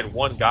 you can hide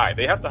one guy.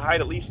 They have to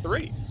hide at least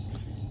 3.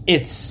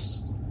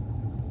 It's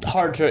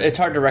hard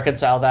to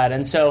reconcile that,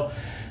 and so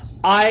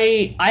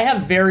I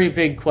have very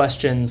big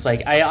questions.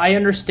 I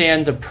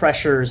understand the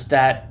pressures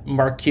that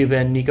Mark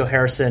Cuban, Nico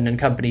Harrison, and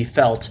company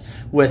felt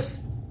with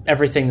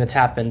everything that's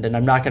happened, and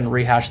I'm not going to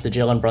rehash the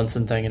Jalen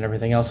Brunson thing and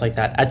everything else like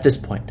that at this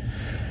point.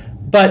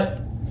 But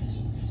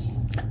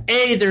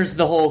there's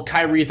the whole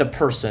Kyrie the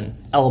person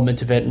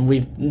element of it, and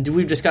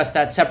we've discussed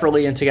that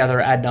separately and together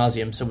ad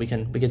nauseum, so we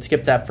can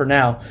skip that for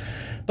now.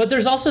 But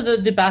there's also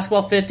the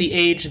basketball fit, the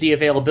age, the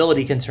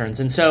availability concerns,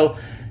 and so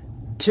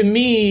to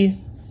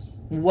me,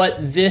 what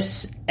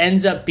this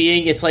ends up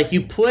being, it's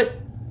you put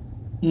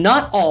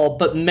not all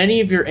but many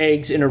of your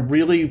eggs in a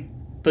really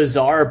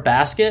bizarre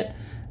basket,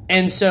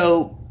 and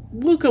so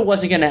Luka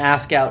wasn't going to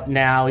ask out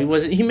now.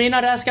 He may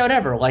not ask out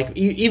ever.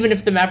 Even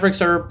if the Mavericks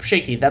are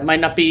shaky, he might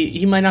not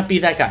be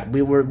that guy.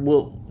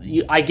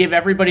 I give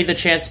everybody the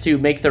chance to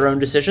make their own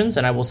decisions,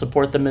 and I will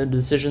support them in the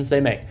decisions they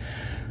make.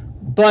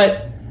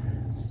 But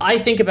I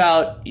think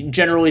about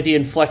generally the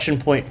inflection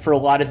point for a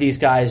lot of these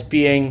guys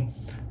being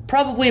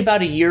probably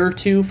about a year or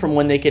two from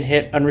when they can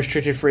hit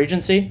unrestricted free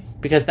agency,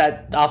 because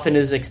that often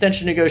is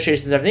extension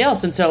negotiations and everything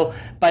else. And so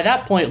by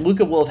that point,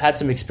 Luka will have had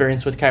some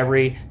experience with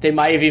Kyrie. They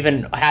might have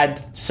even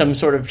had some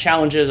sort of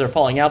challenges or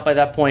falling out by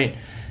that point.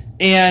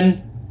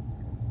 And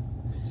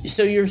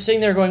so you're sitting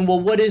there going, well,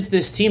 what is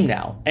this team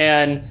now?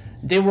 And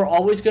they were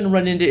always going to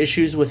run into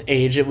issues with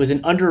age. It was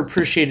an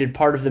underappreciated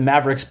part of the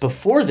Mavericks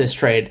before this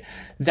trade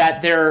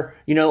that a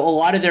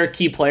lot of their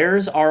key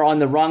players are on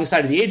the wrong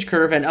side of the age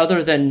curve, and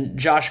other than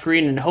Josh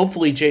Green and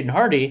hopefully Jaden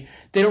Hardy,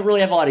 they don't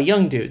really have a lot of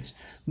young dudes.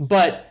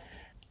 But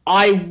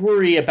I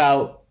worry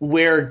about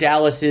where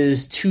Dallas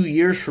is 2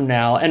 years from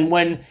now. And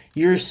when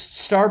your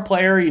star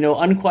player,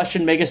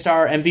 unquestioned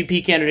megastar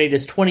MVP candidate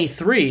is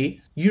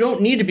 23, you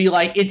don't need to be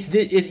like,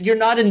 you're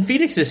not in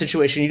Phoenix's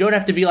situation. You don't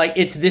have to be like,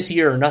 it's this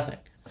year or nothing.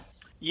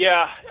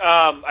 Yeah,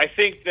 I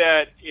think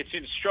that it's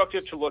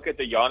instructive to look at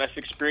the Giannis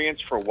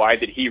experience for why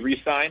did he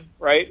resign,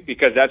 right?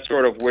 Because that's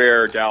sort of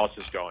where Dallas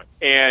is going.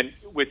 And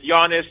with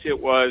Giannis, it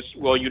was,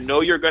 well,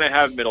 you're going to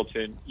have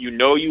Middleton.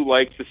 You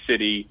like the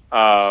city.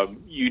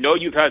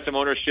 You've had some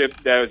ownership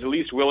that is at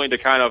least willing to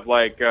kind of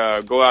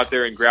go out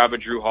there and grab a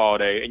Drew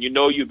Holiday. And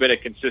you've been a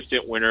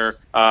consistent winner,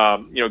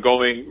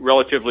 going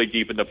relatively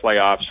deep in the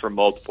playoffs for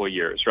multiple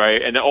years,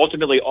 right? And then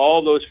ultimately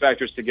all those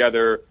factors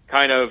together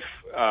kind of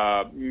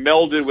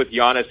melded with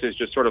Giannis's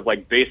just sort of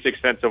basic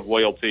sense of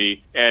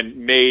loyalty and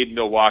made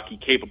Milwaukee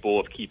capable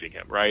of keeping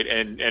him, right?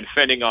 And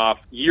fending off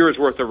years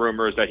worth of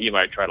rumors that he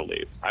might try to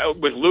leave.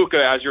 With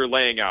Luka, as you're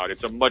laying out,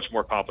 it's a much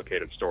more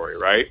complicated story,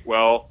 right?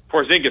 Well,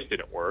 Porzingis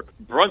didn't work.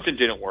 Brunson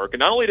didn't work. And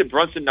not only did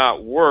Brunson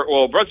not work,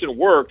 well, Brunson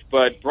worked,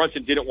 but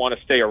Brunson didn't want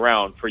to stay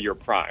around for your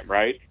prime,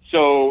 right?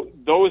 So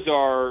those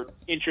are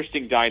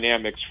interesting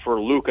dynamics for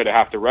Luka to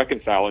have to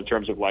reconcile in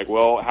terms of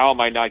how am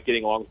I not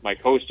getting along with my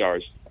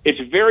co-stars? It's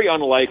very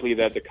unlikely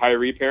that the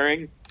Kyrie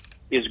pairing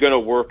is going to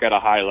work at a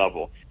high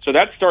level. So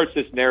that starts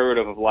this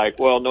narrative of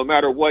no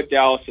matter what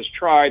Dallas has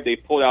tried, they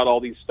pulled out all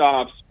these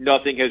stops,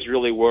 nothing has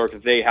really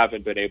worked, they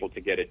haven't been able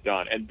to get it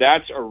done. And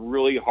that's a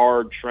really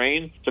hard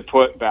train to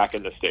put back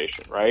in the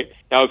station, right?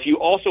 Now, if you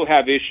also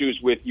have issues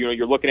with,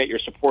 you're looking at your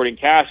supporting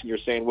cast and you're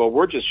saying, well,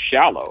 we're just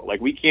shallow.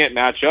 We can't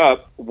match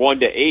up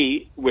 1 to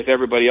 8 with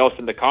everybody else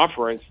in the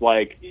conference.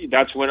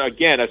 That's when,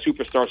 again, a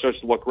superstar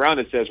starts to look around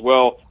and says,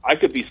 well, I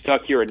could be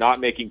stuck here and not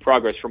making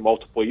progress for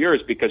multiple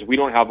years because we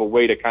don't have a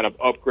way to kind of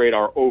upgrade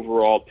our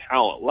overall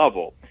talent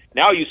level.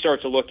 Now you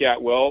start to look at,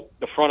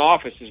 the front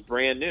office is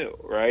brand new,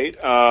 right?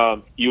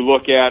 You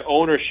look at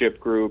ownership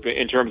group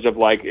in terms of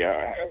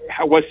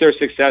what's their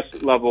success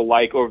level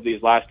like over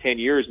these last 10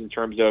 years in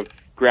terms of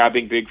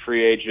grabbing big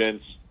free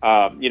agents,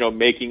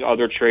 making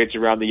other trades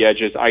around the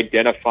edges,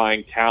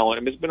 identifying talent.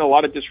 And there's been a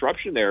lot of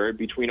disruption there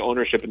between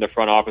ownership and the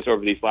front office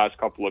over these last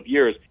couple of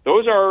years.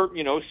 Those are,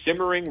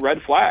 simmering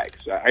red flags.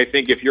 I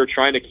think if you're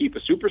trying to keep a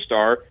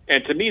superstar,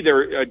 and to me,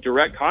 they're a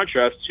direct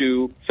contrast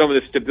to some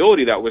of the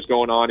stability that was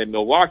going on in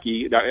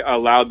Milwaukee that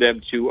allowed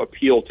them to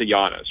appeal to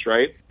Giannis,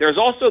 right? There's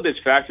also this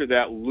factor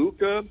that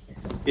Luka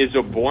is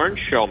a born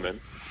showman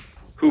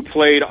who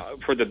played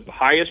for the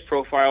highest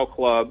profile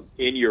club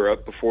in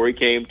Europe before he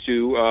came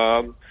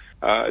to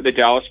the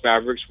Dallas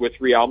Mavericks with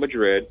Real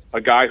Madrid,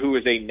 a guy who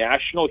is a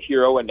national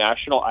hero, a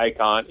national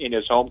icon in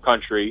his home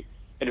country,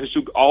 and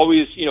who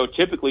always,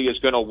 typically is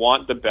going to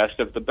want the best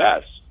of the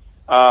best.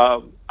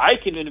 I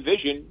can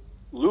envision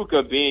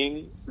Luka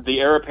being the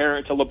heir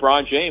apparent to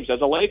LeBron James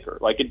as a Laker.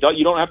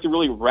 You don't have to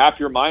really wrap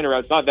your mind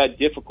around. It's not that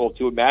difficult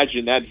to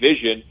imagine that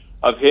vision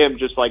of him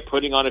just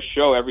putting on a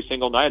show every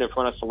single night in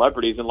front of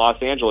celebrities in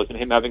Los Angeles and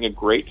him having a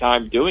great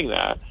time doing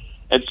that.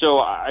 And so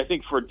I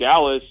think for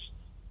Dallas,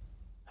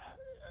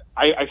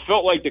 I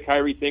felt like the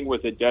Kyrie thing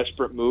was a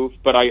desperate move,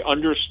 but I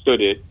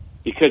understood it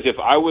because if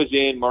I was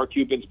in Mark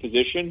Cuban's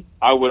position,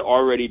 I would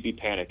already be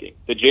panicking.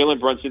 The Jalen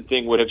Brunson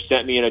thing would have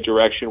sent me in a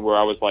direction where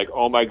I was like,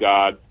 oh my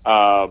God,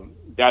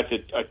 that's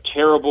a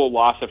terrible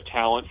loss of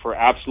talent for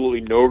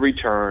absolutely no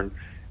return.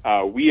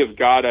 We have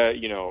got to,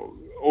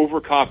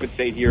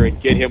 overcompensate here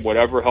and get him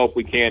whatever help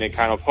we can and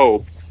kind of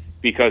hope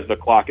because the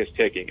clock is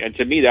ticking. And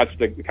to me, that's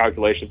the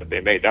calculation that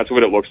they made. That's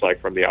what it looks like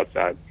from the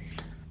outside.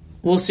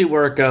 We'll see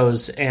where it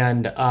goes,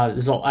 and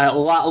there's a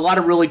lot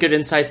of really good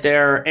insight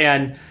there.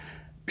 And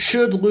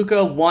should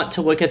Luka want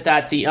to look at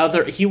that,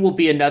 he will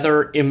be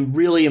another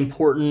really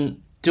important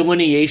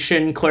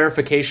delineation,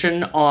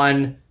 clarification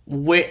on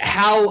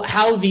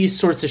how these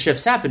sorts of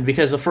shifts happen.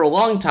 Because for a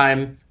long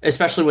time,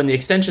 especially when the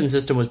extension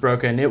system was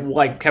broken, it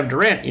like Kevin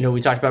Durant,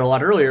 we talked about a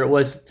lot earlier, it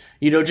was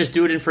just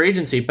do it in free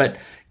agency. But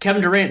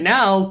Kevin Durant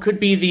now could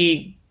be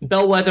the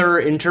bellwether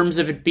in terms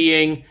of it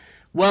being,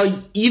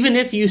 well, even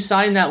if you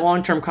sign that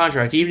long-term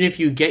contract, even if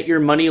you get your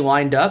money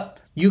lined up,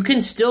 you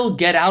can still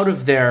get out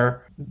of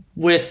there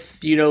with,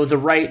 the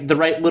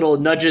right little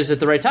nudges at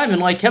the right time.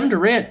 And like Kevin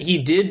Durant, he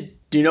did,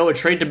 a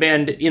trade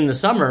demand in the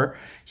summer.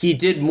 He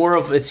did more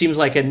of, it seems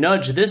like, a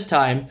nudge this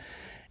time.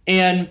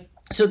 And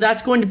so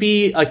that's going to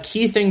be a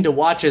key thing to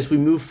watch as we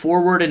move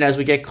forward and as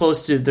we get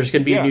close to, there's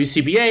going to be a new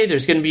CBA,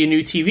 there's going to be a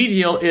new TV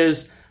deal,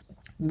 is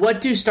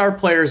what do star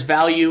players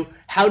value?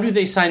 How do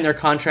they sign their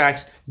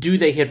contracts? Do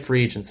they hit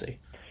free agency?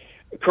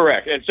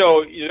 Correct. And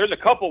so there's a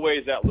couple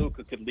ways that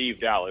Luka could leave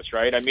Dallas,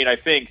 right? I mean, I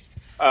think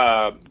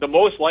the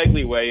most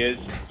likely way is,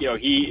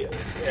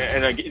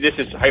 this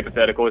is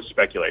hypothetical, it's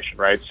speculation,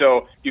 right?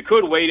 So you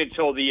could wait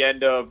until the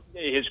end of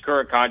his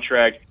current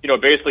contract,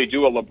 basically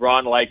do a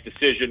LeBron-like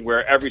decision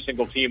where every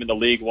single team in the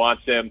league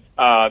wants him,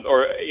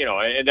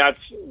 and that's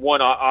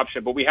one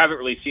option, but we haven't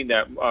really seen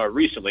that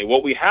recently.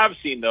 What we have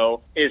seen,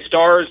 though, is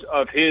stars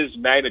of his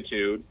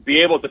magnitude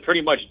be able to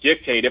pretty much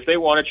dictate if they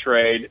want to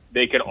trade,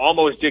 they can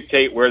almost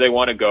dictate where they want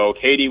want to go.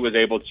 KD was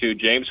able to.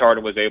 James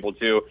Harden was able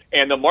to.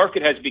 And the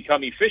market has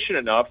become efficient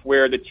enough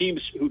where the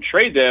teams who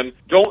trade them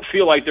don't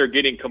feel like they're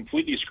getting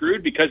completely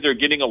screwed because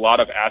they're getting a lot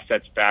of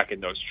assets back in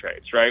those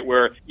trades, right?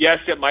 Where, yes,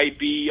 it might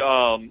be,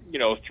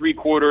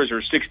 3/4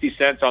 or 60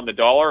 cents on the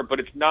dollar, but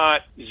it's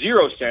not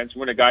 0 cents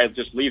when a guy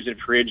just leaves in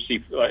free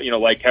agency,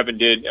 like Kevin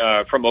did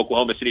from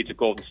Oklahoma City to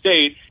Golden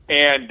State.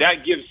 And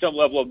that gives some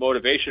level of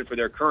motivation for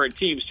their current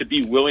teams to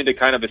be willing to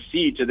kind of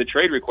accede to the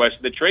trade request,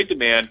 the trade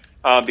demand,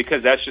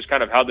 because that's just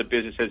kind of how the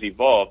business has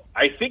evolved.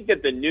 I think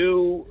that the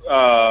new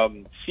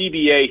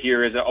CBA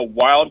here is a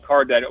wild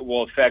card that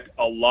will affect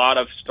a lot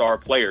of star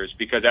players,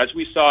 because as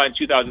we saw in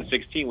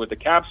 2016 with the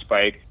cap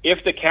spike,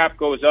 if the cap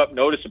goes up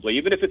noticeably,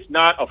 even if it's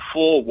not a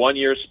full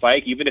 1-year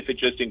spike, even if it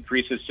just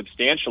increases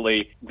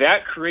substantially,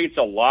 that creates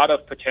a lot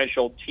of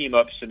potential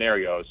team-up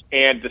scenarios.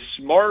 And the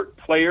smart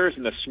players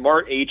and the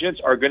smart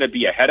agents are going to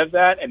be ahead of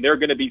that, and they're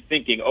going to be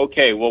thinking,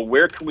 okay, well,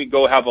 where can we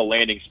go have a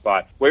landing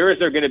spot? Where is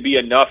there going to be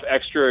enough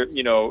extra,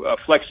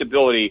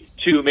 flexibility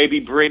to maybe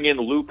bring in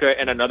Luka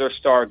and another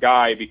star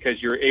guy,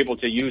 because you're able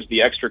to use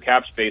the extra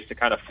cap space to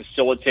kind of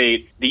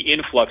facilitate the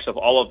influx of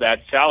all of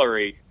that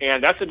salary.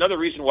 And that's another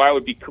reason why I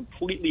would be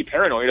completely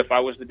paranoid if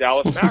I was the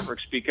Dallas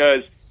Mavericks,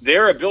 because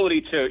their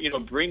ability to,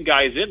 bring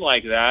guys in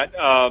like that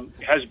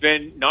has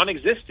been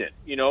non-existent,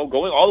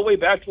 going all the way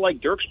back to like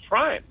Dirk's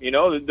prime.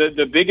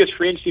 The biggest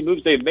free agency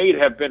moves they've made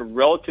have been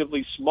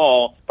relatively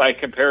small by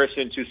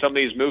comparison to some of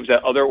these moves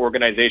that other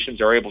organizations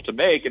are able to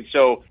make. And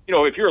so,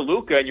 if you're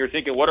Luka and you're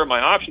thinking, what are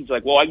my options?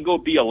 Like, well, I can go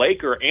be a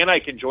Laker and I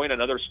can join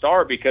another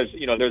star because,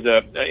 there's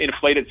a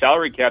inflated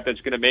salary cap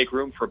that's going to make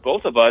room for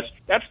both of us.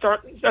 That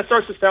starts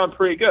to sound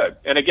pretty good.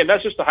 And again,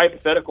 that's just a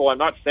hypothetical. I'm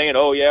not saying,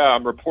 oh yeah,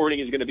 I'm reporting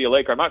he's going to be a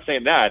Laker. I'm not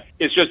saying that.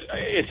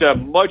 It's a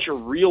much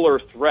realer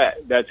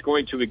threat that's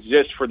going to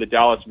exist for the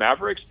Dallas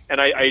Mavericks. And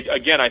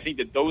I think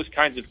that those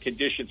kinds of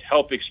conditions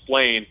help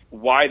explain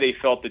why they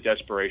felt the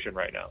desperation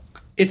right now.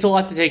 It's a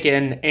lot to take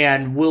in,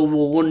 and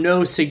we'll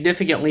know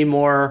significantly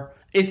more.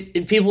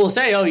 People will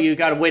say, oh, you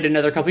got to wait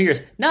another couple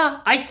years.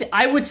 Nah,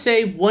 I would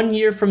say 1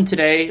 year from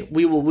today,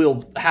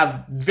 we'll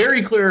have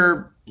very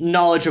clear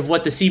knowledge of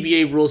what the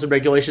CBA rules and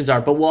regulations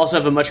are, but we'll also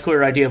have a much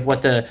clearer idea of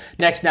what the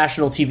next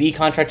national TV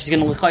contract is going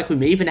to look like. We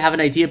may even have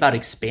an idea about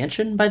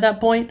expansion by that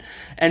point.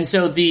 And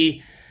so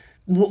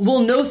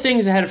we'll know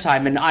things ahead of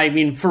time. And I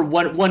mean, for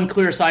one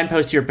clear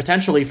signpost here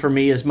potentially for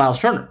me is Miles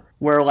Turner,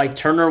 where like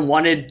Turner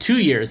wanted 2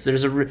 years.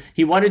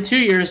 He wanted 2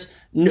 years,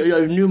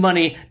 new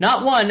money,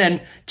 not one.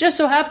 And just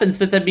so happens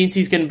that means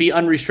he's going to be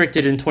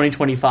unrestricted in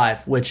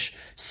 2025, which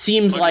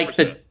seems 100%.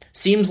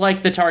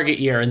 like the target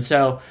year. And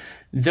so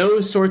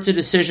those sorts of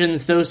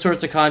decisions, those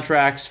sorts of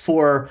contracts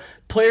for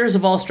players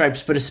of all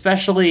stripes, but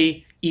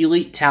especially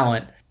elite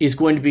talent, is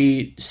going to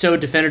be so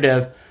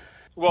definitive.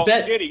 Well,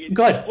 Diddy,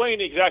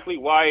 explain exactly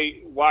why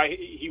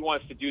he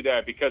wants to do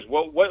that, because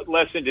what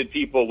lesson did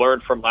people learn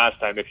from last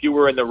time? If you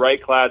were in the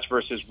right class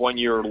versus 1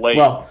 year late,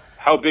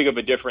 how big of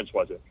a difference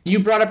was it? You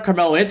brought up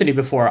Carmelo Anthony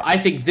before. I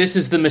think this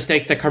is the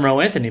mistake that Carmelo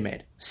Anthony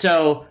made.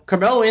 So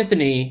Carmelo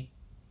Anthony,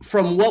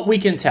 from what we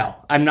can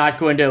tell, I'm not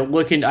going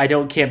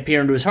to can't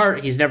peer into his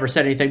heart. He's never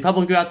said anything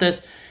public about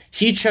this.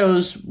 He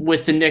chose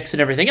with the Knicks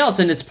and everything else,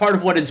 and it's part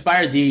of what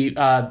inspired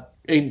the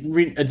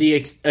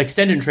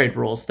extended trade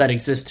rules that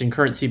exist in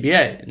current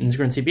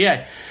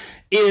CBA.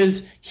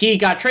 Is he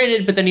got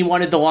traded, but then he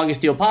wanted the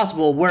longest deal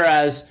possible,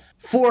 whereas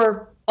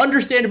for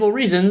understandable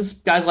reasons,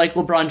 guys like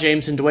LeBron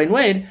James and Dwayne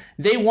Wade,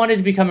 they wanted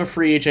to become a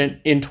free agent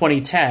in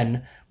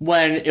 2010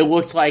 when it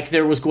looked like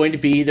there was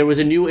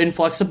a new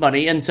influx of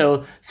money, and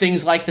so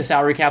things like the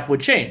salary cap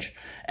would change.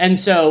 And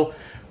so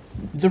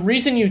the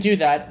reason you do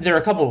that, there are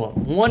a couple of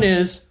them. One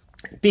is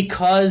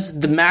because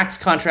the max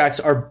contracts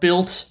are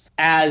built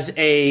as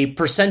a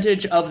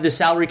percentage of the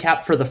salary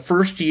cap for the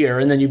first year,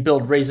 and then you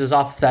build raises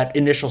off that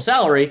initial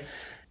salary.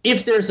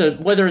 If there's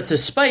whether it's a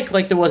spike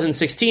like there was in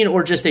 16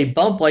 or just a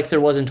bump like there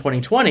was in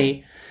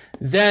 2020,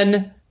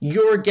 then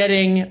you're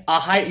getting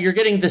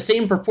the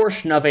same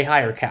proportion of a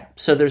higher cap.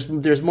 So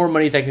there's more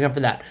money that can come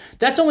from that.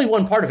 That's only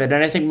one part of it,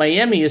 and I think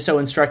Miami is so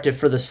instructive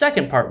for the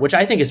second part, which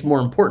I think is more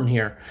important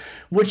here,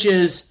 which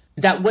is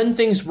that when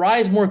things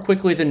rise more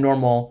quickly than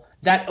normal,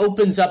 that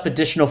opens up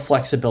additional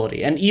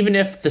flexibility. And even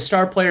if the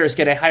star players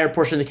get a higher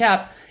portion of the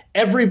cap,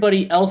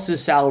 everybody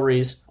else's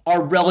salaries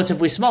are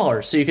relatively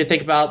smaller. So you could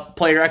think about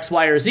player X,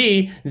 Y, or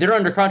Z. They're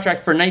under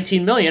contract for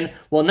 $19 million.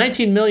 Well,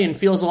 $19 million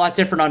feels a lot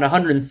different on a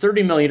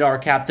 $130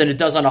 million cap than it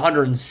does on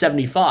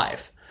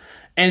 $175.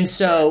 And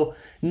so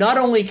not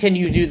only can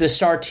you do the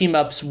star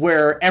team-ups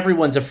where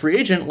everyone's a free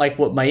agent, like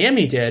what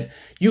Miami did,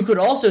 you could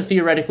also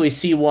theoretically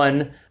see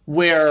one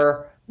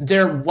where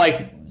they're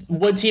like,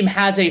 one team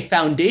has a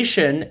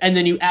foundation and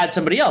then you add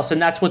somebody else.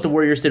 And that's what the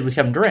Warriors did with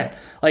Kevin Durant.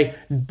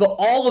 But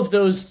all of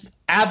those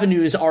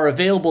avenues are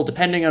available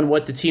depending on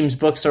what the team's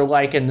books are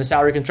like and the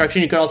salary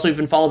construction. You could also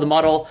even follow the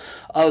model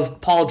of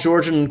Paul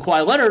George and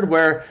Kawhi Leonard,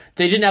 where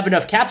they didn't have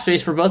enough cap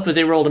space for both, but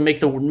they were able to make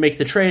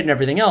the trade and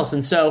everything else.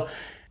 And so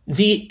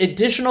the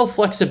additional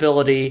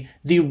flexibility,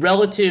 the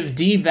relative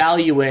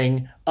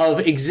devaluing of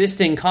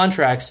existing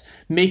contracts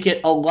make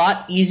it a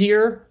lot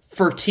easier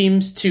for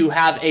teams to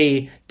have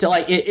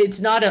it's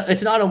not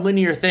a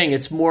linear thing.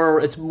 It's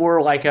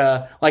more like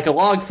a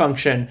log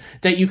function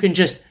that you can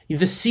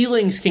the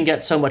ceilings can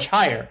get so much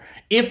higher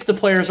if the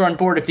players are on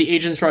board, if the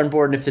agents are on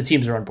board, and if the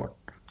teams are on board.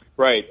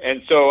 Right.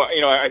 And so,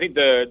 I think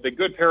the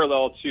good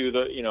parallel to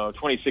the,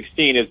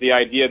 2016 is the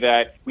idea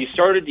that we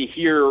started to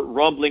hear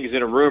rumblings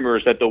and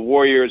rumors that the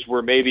Warriors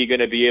were maybe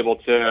going to be able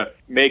to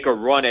make a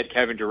run at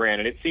Kevin Durant.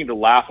 And it seemed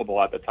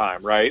laughable at the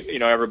time, right?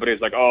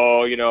 Everybody's like,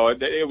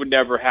 it would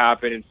never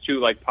happen. It's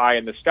too pie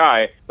in the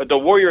sky. But the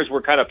Warriors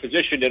were kind of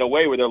positioned in a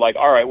way where they're like,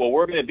 all right, well,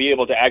 we're going to be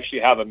able to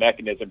actually have a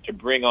mechanism to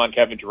bring on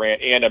Kevin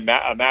Durant and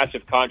a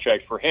massive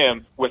contract for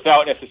him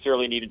without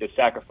necessarily needing to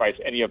sacrifice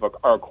any of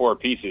our core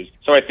pieces.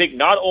 So I think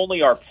not only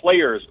are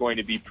players going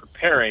to be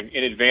preparing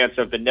in advance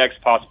of the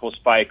next possible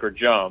spike or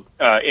jump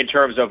in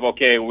terms of,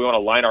 okay, we want to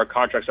line our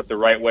contracts up the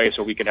right way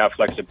so we can have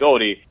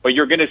flexibility, but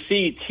you're going to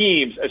see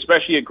teams,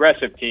 especially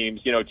aggressive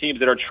teams, teams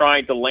that are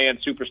trying to land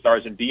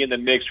superstars and be in the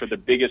mix for the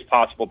biggest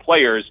possible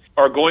players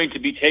are going to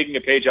be taking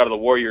a page out of the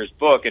Warriors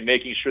book and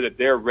making sure that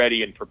they're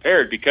ready and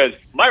prepared, because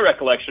my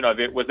recollection of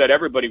it was that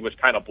everybody was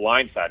kind of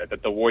blindsided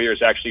that the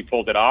Warriors actually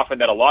pulled it off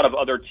and that a lot of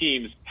other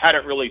teams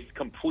hadn't really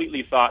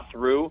completely thought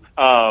through,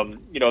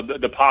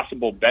 the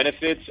possible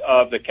benefits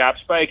of the cap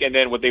spike. And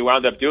then what they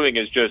wound up doing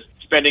is just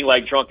spending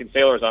like drunken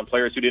sailors on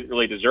players who didn't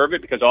really deserve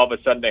it because all of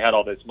a sudden they had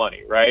all this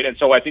money, right? And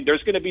so I think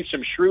there's going to be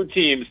some shrewd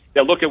teams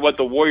that look at what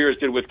the Warriors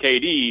did with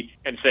KD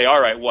and say,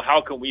 all right, well,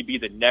 how can we be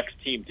the next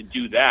team to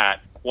do that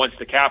once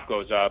the cap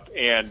goes up?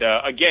 And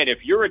again,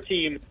 if you're a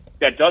team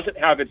that doesn't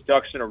have its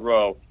ducks in a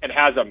row and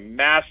has a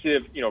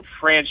massive,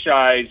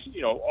 franchise,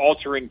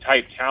 altering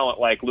type talent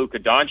like Luka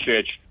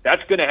Doncic,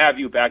 that's going to have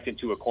you backed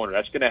into a corner.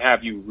 That's going to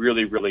have you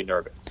really, really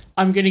nervous.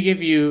 I'm going to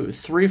give you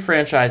 3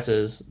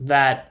 franchises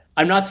that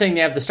I'm not saying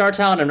they have the star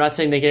talent. I'm not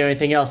saying they get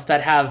anything else,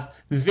 that have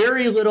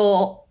very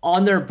little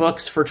on their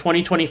books for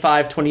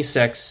 2025,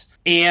 26.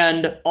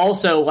 And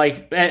also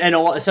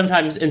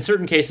sometimes in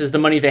certain cases, the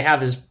money they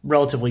have is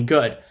relatively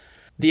good.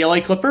 The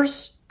LA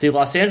Clippers, the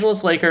Los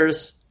Angeles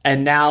Lakers,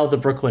 and now the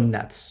Brooklyn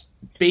Nets.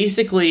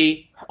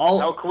 Basically,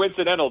 how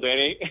coincidental,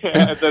 Danny.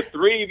 The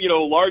 3,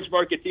 large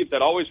market teams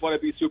that always want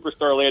to be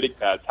superstar landing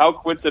pads. How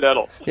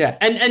coincidental. Yeah,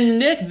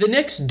 and the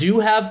Knicks do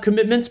have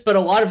commitments, but a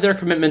lot of their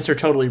commitments are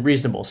totally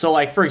reasonable.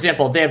 So, for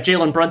example, they have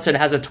Jalen Brunson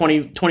has a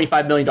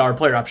 $25 million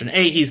player option.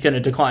 A, he's going to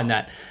decline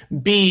that.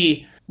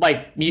 B,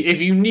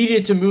 if you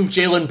needed to move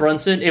Jalen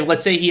Brunson, if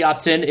let's say he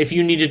opts in, if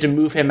you needed to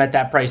move him at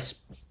that price,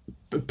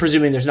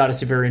 presuming there's not a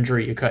severe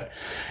injury, you could.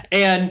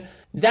 And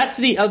that's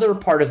the other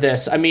part of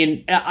this. I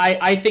mean,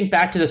 I think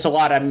back to this a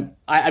lot.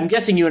 I'm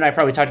guessing you and I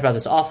probably talked about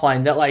this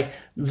offline, that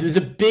the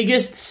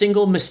biggest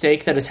single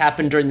mistake that has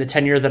happened during the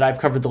tenure that I've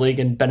covered the league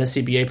and been a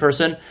CBA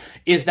person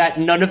is that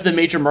none of the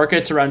major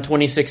markets around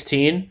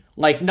 2016,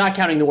 not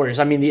counting the Warriors,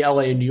 I mean the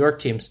LA and New York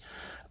teams,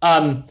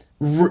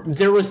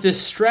 there was this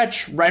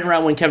stretch right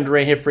around when Kevin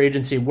Durant hit free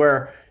agency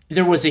where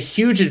there was a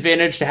huge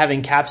advantage to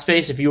having cap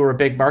space if you were a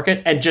big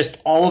market, and just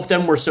all of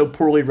them were so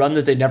poorly run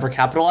that they never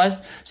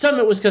capitalized. Some of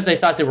it was because they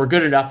thought they were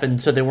good enough, and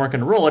so they weren't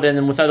going to roll it, and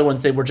then with other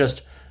ones, they were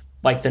just,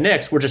 like the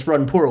Knicks, were just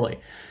run poorly.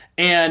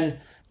 And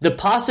the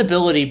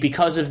possibility,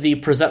 because of the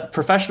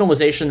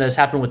professionalization that has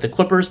happened with the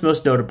Clippers,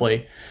 most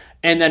notably,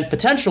 and then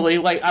potentially,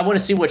 I want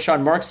to see what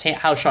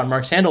how Sean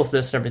Marks handles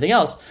this and everything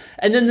else.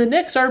 And then the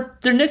Knicks,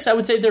 I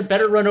would say they're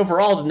better run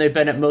overall than they've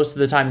been at most of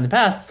the time in the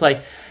past.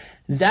 It's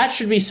that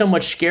should be so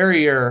much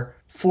scarier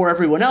for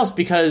everyone else,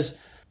 because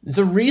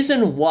the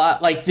reason why,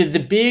 the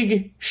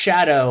big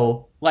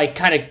shadow, the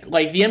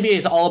NBA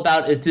is all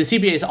about, the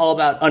CBA is all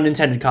about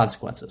unintended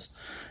consequences.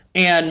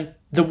 And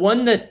the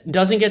one that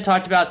doesn't get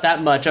talked about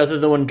that much, other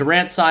than when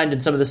Durant signed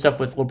and some of the stuff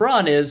with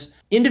LeBron, is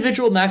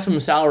individual maximum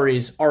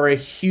salaries are a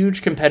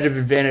huge competitive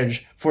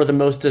advantage for the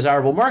most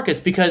desirable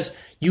markets, because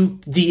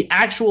the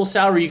actual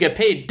salary you get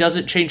paid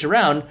doesn't change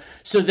around.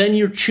 So then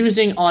you're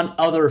choosing on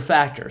other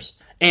factors.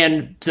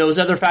 And those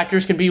other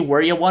factors can be where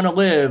you want to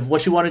live,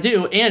 what you want to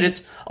do. And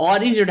it's a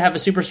lot easier to have a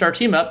superstar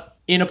team up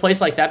in a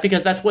place like that,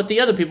 because that's what the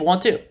other people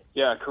want too.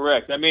 Yeah,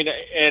 correct. I mean,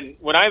 and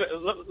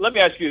let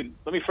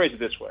me phrase it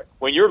this way.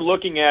 When you're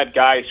looking at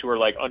guys who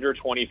are under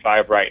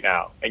 25 right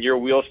now, and your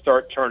wheels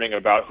start turning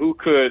about who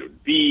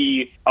could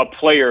be a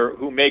player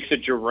who makes a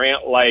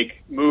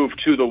Durant-like move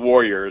to the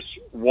Warriors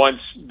once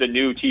the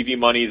new TV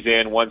money's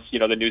in, once, the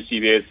new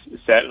CBA is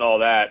set and all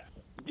that,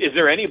 is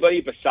there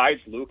anybody besides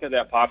Luka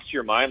that pops to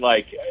your mind?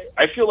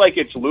 I feel like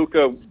it's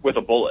Luka with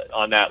a bullet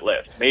on that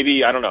list.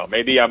 Maybe, I don't know,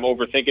 maybe I'm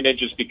overthinking it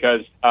just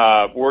because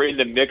we're in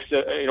the mix,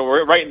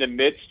 we're right in the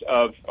midst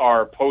of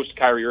our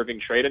post-Kyrie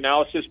Irving trade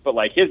analysis, but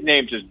his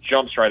name just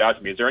jumps right out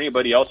to me. Is there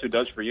anybody else who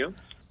does for you?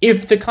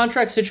 If the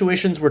contract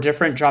situations were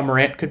different, John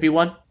Morant could be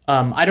one.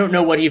 I don't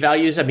know what he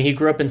values. I mean, he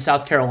grew up in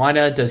South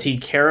Carolina. Does he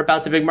care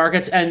about the big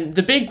markets? And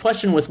the big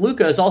question with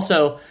Luka is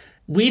also,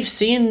 we've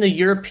seen the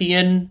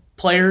European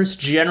players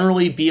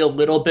generally be a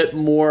little bit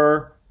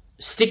more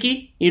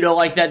sticky, with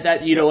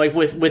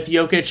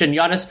Jokic and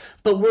Giannis,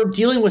 but we're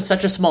dealing with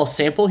such a small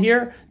sample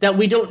here that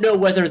we don't know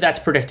whether that's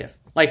predictive.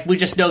 We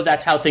just know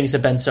that's how things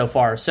have been so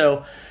far.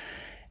 So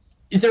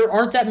there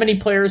aren't that many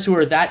players who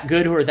are that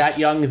good, who are that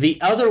young. The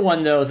other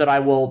one, though, that I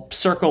will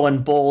circle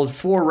and bold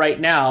for right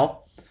now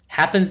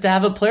happens to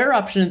have a player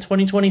option in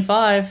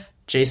 2025,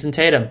 Jason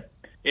Tatum.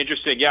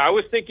 Interesting. Yeah, I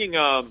was thinking,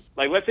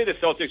 let's say the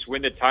Celtics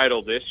win the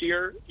title this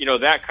year.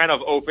 That kind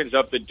of opens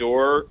up the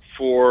door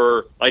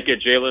for like a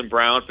Jaylen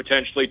Brown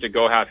potentially to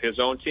go have his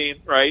own team,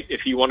 right?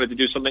 If he wanted to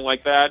do something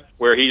like that,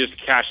 where he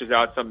just cashes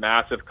out some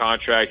massive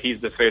contract.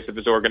 He's the face of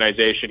his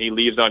organization. He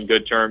leaves on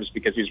good terms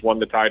because he's won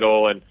the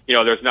title, and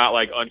there's not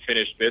like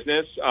unfinished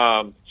business.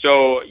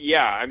 So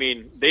yeah, I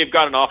mean, they've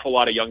got an awful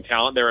lot of young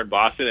talent there in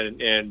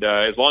Boston, and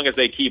as long as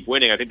they keep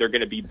winning, I think they're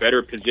going to be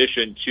better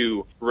positioned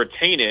to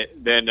retain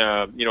it than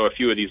a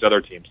few of these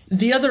other teams.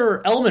 The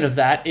other element of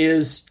that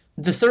is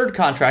the third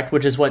contract,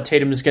 which is what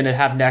Tatum is going to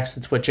have next.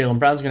 It's what Jaylen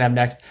Brown's going to have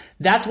next.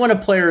 That's when a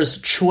player's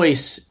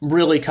choice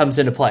really comes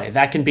into play.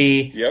 That can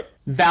be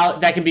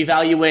that can be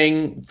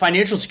valuing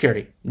financial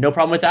security. No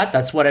problem with that.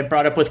 That's what I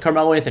brought up with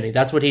Carmelo Anthony.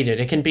 That's what he did.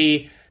 It can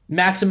be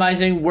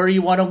maximizing where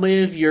you want to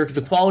live,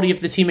 the quality of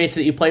the teammates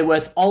that you play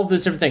with, all of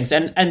those different things.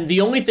 And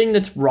the only thing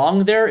that's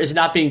wrong there is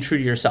not being true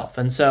to yourself.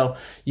 And so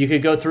you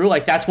could go through,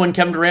 like, that's when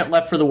Kevin Durant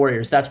left for the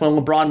Warriors. That's when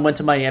LeBron went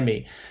to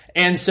Miami.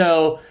 And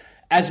so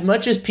as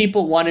much as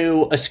people want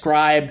to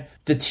ascribe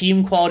the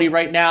team quality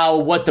right now,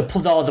 what the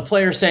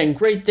players saying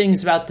great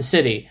things about the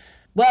city,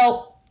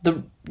 well,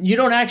 you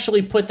don't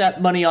actually put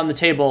that money on the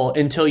table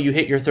until you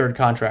hit your third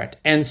contract.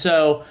 And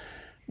so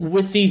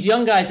with these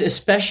young guys,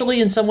 especially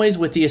in some ways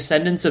with the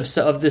ascendance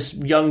of this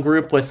young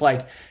group with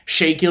like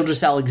Shai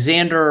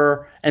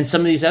Gilgeous-Alexander and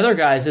some of these other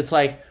guys, it's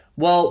like,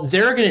 well,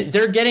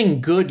 they're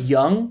getting good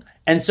young.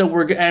 And so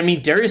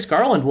Darius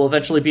Garland will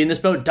eventually be in this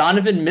boat.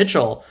 Donovan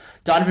Mitchell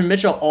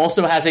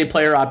also has a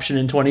player option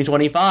in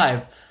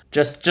 2025,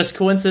 just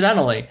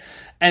coincidentally.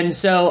 And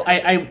so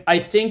I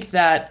think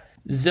that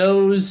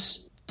those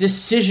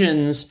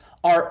decisions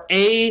are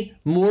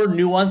more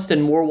nuanced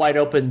and more wide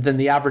open than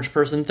the average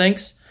person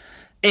thinks.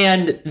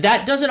 And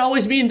that doesn't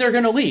always mean they're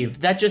going to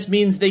leave. That just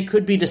means they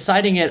could be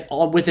deciding it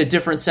with a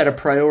different set of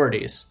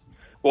priorities.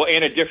 Well,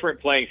 and a different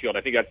playing field.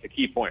 I think that's the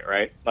key point,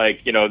 right? Like,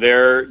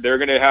 they're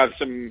going to have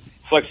some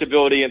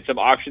flexibility and some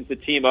options to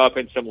team up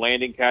and some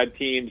landing pad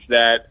teams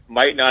that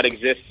might not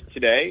exist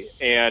today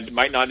and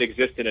might not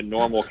exist in a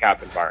normal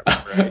cap environment,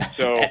 right?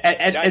 So,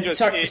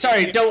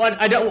 I don't want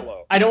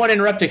to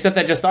interrupt, except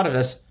I just thought of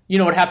this. You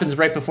know what happens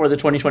right before the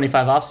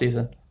 2025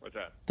 offseason? What's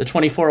that? The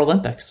 24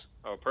 Olympics.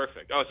 Oh,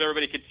 perfect. Oh, so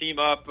everybody could team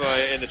up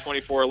in the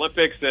 24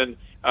 Olympics, and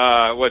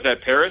was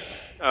that Paris?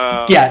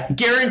 Yeah,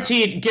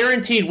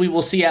 guaranteed we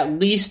will see at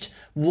least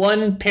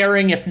one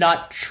pairing, if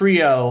not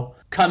trio,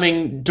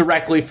 coming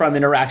directly from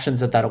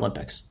interactions at that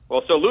Olympics.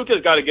 Well, so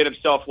Luka's got to get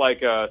himself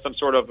like some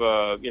sort of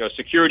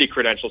security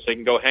credential so he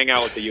can go hang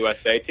out with the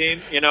USA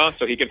team,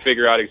 so he can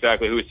figure out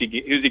exactly who's he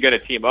going to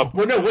team up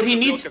with. Well, no, what he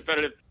needs to get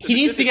a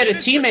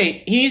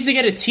teammate. He needs to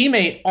get a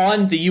teammate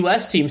on the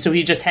US team so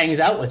he just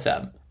hangs out with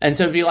them. And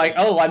so it'd be like,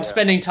 oh, I'm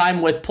spending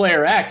time with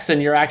player X,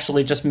 and you're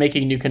actually just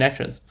making new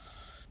connections.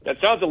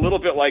 That sounds a little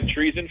bit like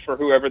treason for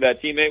whoever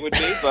that teammate would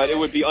be, but it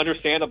would be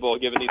understandable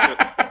given these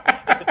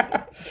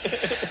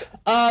circumstances.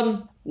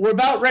 We're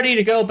about ready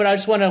to go, but I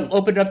just want to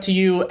open it up to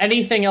you.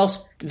 Anything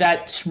else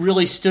that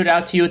really stood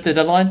out to you at the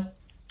deadline?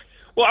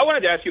 Well, I wanted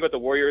to ask you about the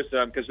Warriors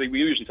because we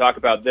usually talk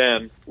about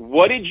them.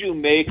 What did you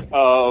make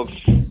of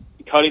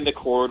cutting the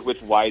cord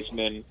with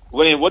Wiseman?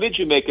 What did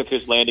you make of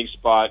his landing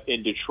spot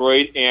in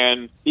Detroit?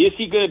 And is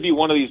he going to be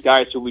one of these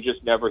guys who we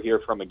just never hear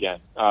from again?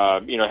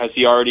 Has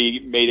he already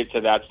made it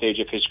to that stage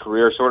of his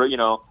career? Sort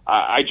of,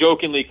 I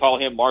jokingly call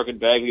him Marvin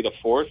Bagley the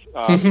fourth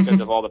because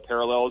of all the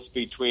parallels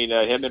between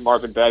him and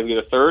Marvin Bagley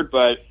the third.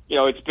 But,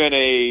 it's been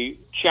a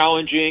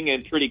challenging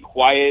and pretty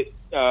quiet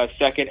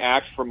second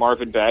act for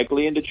Marvin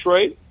Bagley in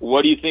Detroit.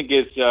 What do you think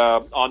is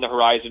on the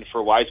horizon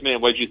for Wiseman,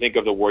 and what did you think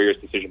of the Warriors'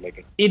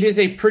 decision-making? It is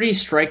a pretty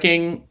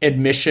striking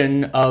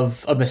admission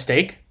of a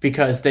mistake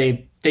because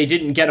they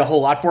didn't get a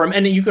whole lot for him.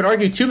 And you could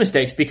argue two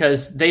mistakes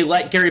because they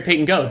let Gary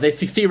Payton go. They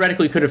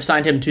theoretically could have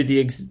signed him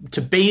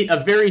to be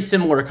a very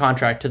similar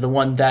contract to the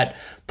one that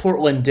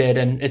Portland did,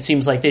 and it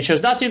seems like they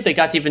chose not to. They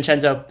got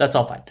DiVincenzo. That's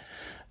all fine.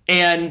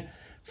 And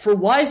for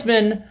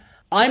Wiseman,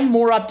 I'm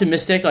more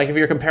optimistic. Like, if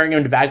you're comparing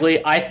him to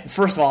Bagley,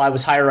 first of all, I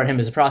was higher on him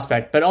as a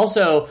prospect, but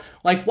also,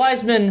 like,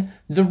 Wiseman,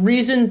 the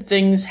reason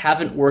things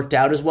haven't worked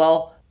out as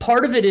well,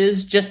 part of it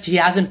is just he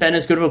hasn't been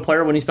as good of a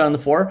player when he's been on the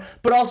floor,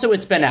 but also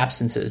it's been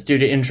absences due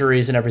to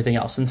injuries and everything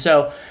else. And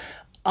so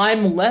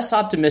I'm less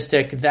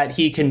optimistic that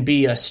he can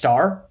be a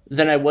star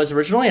than I was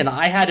originally, and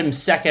I had him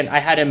second. I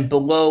had him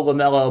below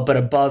LaMelo, but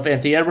above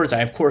Anthony Edwards.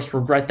 I, of course,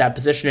 regret that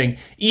positioning,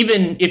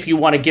 even if you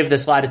want to give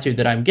this latitude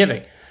that I'm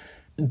giving.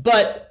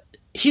 But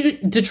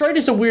Detroit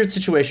is a weird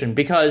situation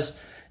because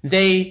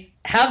they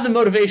have the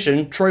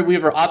motivation. Troy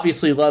Weaver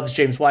obviously loves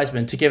James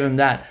Wiseman, to give him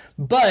that.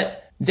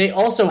 But they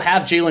also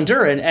have Jalen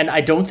Duren, and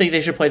I don't think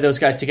they should play those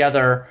guys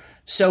together.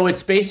 So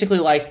it's basically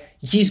like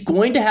he's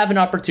going to have an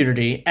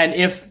opportunity, and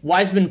if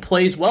Wiseman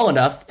plays well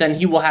enough, then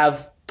he will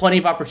have plenty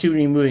of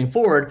opportunity moving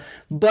forward.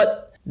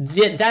 But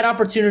that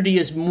opportunity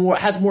has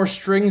more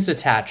strings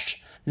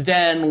attached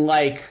than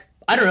like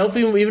I don't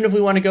know, even if we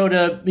want to go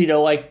to,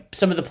 like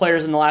some of the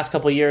players in the last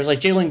couple of years, like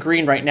Jalen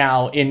Green right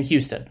now in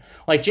Houston.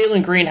 Like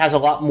Jalen Green has a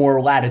lot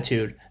more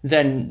latitude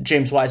than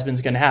James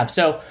Wiseman's going to have.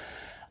 So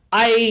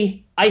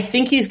I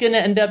think he's going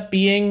to end up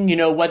being,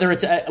 whether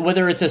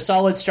it's a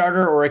solid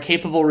starter or a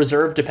capable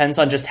reserve, depends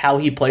on just how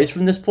he plays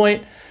from this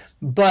point.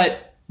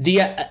 But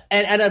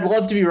and I'd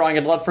love to be wrong.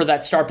 I'd love for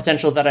that star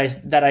potential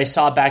that I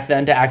saw back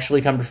then to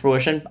actually come to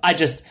fruition.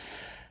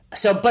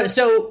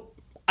 So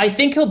I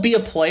think he'll be a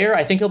player.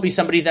 I think he'll be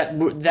somebody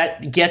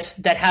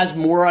that has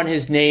more on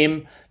his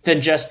name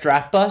than just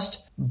draft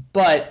bust,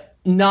 but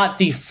not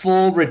the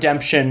full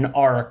redemption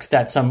arc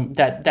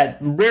that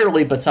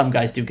rarely, but some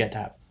guys do get to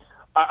have.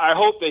 I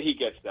hope that he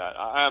gets that.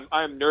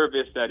 I'm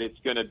nervous that it's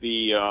going to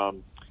be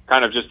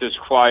kind of just this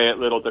quiet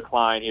little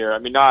decline here. I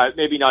mean,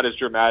 maybe not as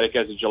dramatic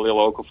as a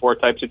Jahlil Okafor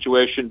type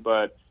situation,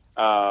 but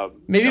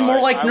maybe more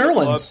like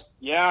Nerlens.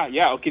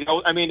 Yeah. Okay.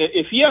 I mean,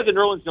 if he has a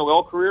Nerlens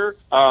Noel career,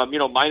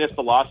 minus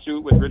the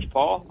lawsuit with Rich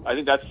Paul, I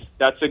think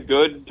that's a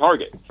good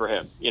target for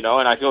him. And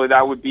I feel like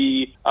that would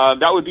be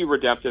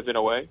redemptive in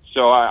a way.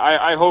 So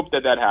I hope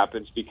that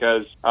happens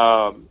because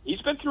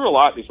he's been through a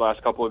lot these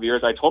last couple of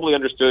years. I totally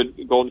understood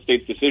Golden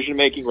State's decision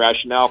making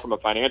rationale from a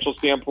financial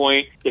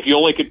standpoint. If you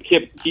only could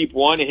keep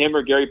one, him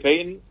or Gary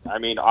Payton, I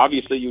mean,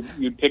 obviously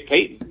you'd pick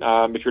Payton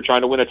if you're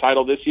trying to win a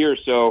title this year.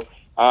 So.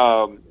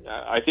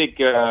 I think,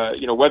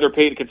 whether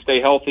Payton can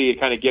stay healthy and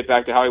kind of get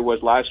back to how he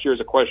was last year is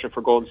a question for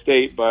Golden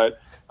State, but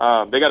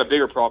they got a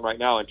bigger problem right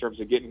now in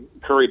terms of getting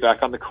Curry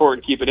back on the court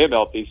and keeping him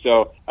healthy.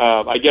 So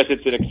I guess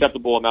it's an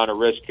acceptable amount of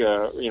risk,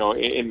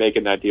 in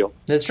making that deal.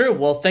 That's true.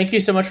 Well, thank you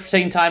so much for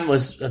taking time. It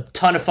was a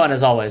ton of fun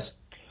as always.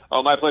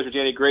 Oh, my pleasure,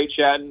 Danny. Great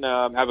chatting.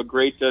 Have a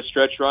great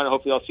stretch run.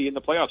 Hopefully I'll see you in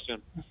the playoffs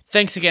soon.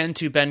 Thanks again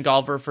to Ben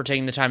Golliver for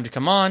taking the time to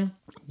come on.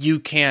 You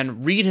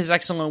can read his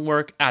excellent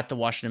work at The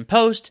Washington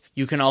Post.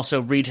 You can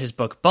also read his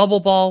book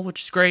Bubble Ball,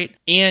 which is great.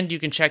 And you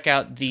can check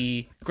out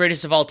the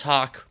Greatest of All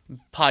Talk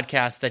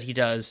podcast that he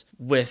does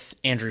with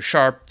Andrew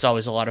Sharp. It's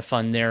always a lot of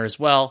fun there as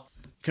well.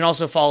 You can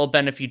also follow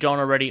Ben, if you don't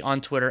already,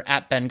 on Twitter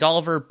at Ben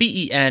Golliver,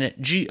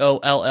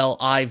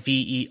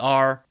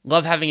 BenGolliver.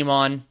 Love having him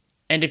on.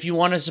 And if you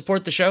want to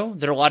support the show,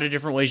 there are a lot of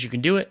different ways you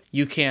can do it.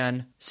 You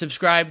can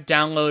subscribe,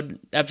 download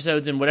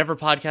episodes in whatever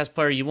podcast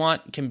player you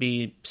want. It can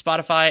be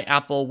Spotify,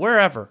 Apple,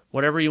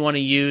 whatever you want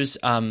to use,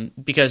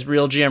 because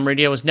Real GM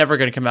Radio is never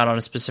going to come out on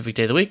a specific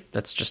day of the week.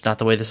 That's just not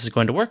the way this is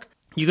going to work.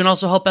 You can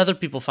also help other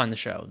people find the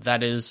show.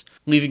 That is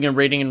leaving a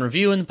rating and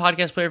review in the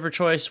podcast player of your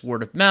choice,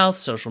 word of mouth,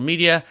 social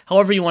media,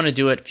 however you want to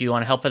do it. If you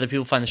want to help other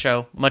people find the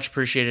show, much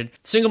appreciated.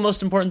 The single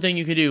most important thing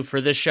you can do for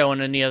this show and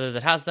any other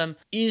that has them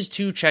is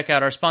to check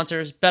out our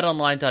sponsors,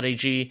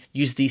 betonline.ag.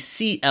 Use the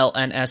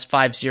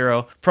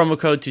CLNS50 promo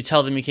code to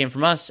tell them you came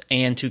from us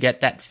and to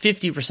get that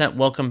 50%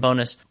 welcome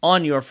bonus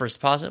on your first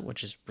deposit,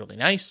 which is really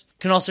nice.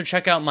 You can also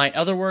check out my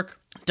other work,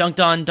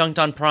 Dunked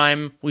On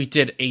Prime. We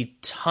did a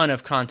ton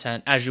of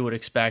content, as you would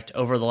expect,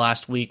 over the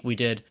last week. We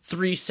did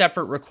 3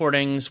 separate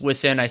recordings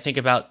within, I think,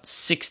 about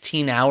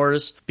 16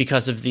 hours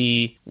because of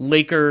the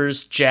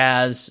Lakers,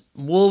 Jazz,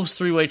 Wolves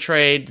 3-way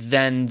trade,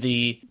 then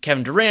the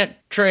Kevin Durant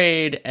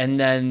trade, and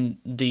then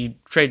the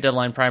trade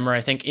deadline primer.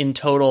 I think in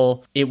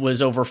total it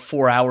was over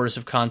 4 hours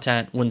of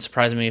content. Wouldn't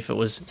surprise me if it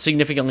was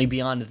significantly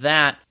beyond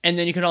that. And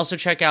then you can also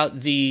check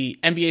out the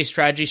NBA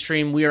strategy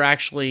stream. We are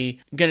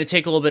actually going to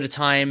take a little bit of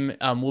time.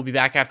 We'll be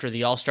back after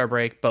the All-Star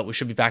break, but we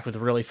should be back with a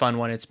really fun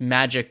one. It's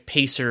Magic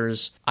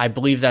Pacers. I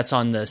believe that's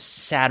on the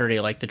Saturday,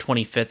 like the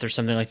 25th or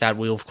something like that.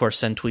 We'll, of course,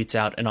 send tweets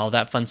out and all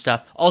that fun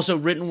stuff. Also,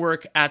 written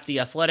work at The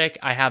Athletic.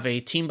 I have a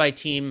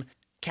team-by-team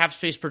cap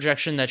space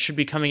projection that should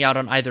be coming out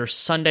on either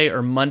Sunday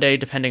or Monday,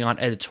 depending on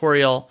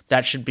editorial.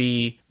 That should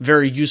be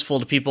very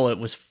useful to people. It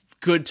was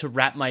good to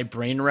wrap my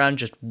brain around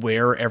just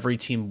where every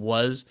team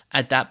was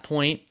at that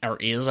point, or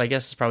is, I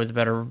guess is probably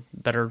the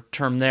better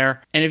term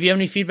there. And if you have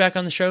any feedback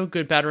on the show,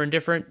 good, bad, or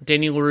indifferent,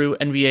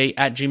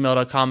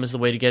 DannyLaRue@gmail.com is the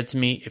way to get it to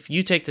me. If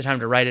you take the time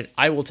to write it,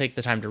 I will take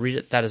the time to read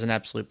it. That is an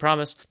absolute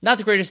promise. Not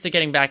the greatest at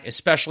getting back,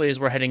 especially as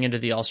we're heading into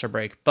the All-Star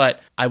break,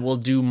 but I will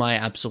do my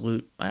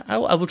absolute, I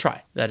will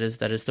try. That is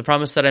the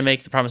promise that I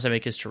make. The promise I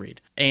make is to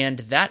read. And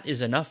that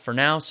is enough for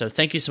now. So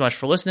thank you so much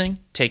for listening.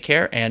 Take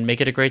care and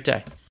make it a great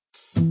day.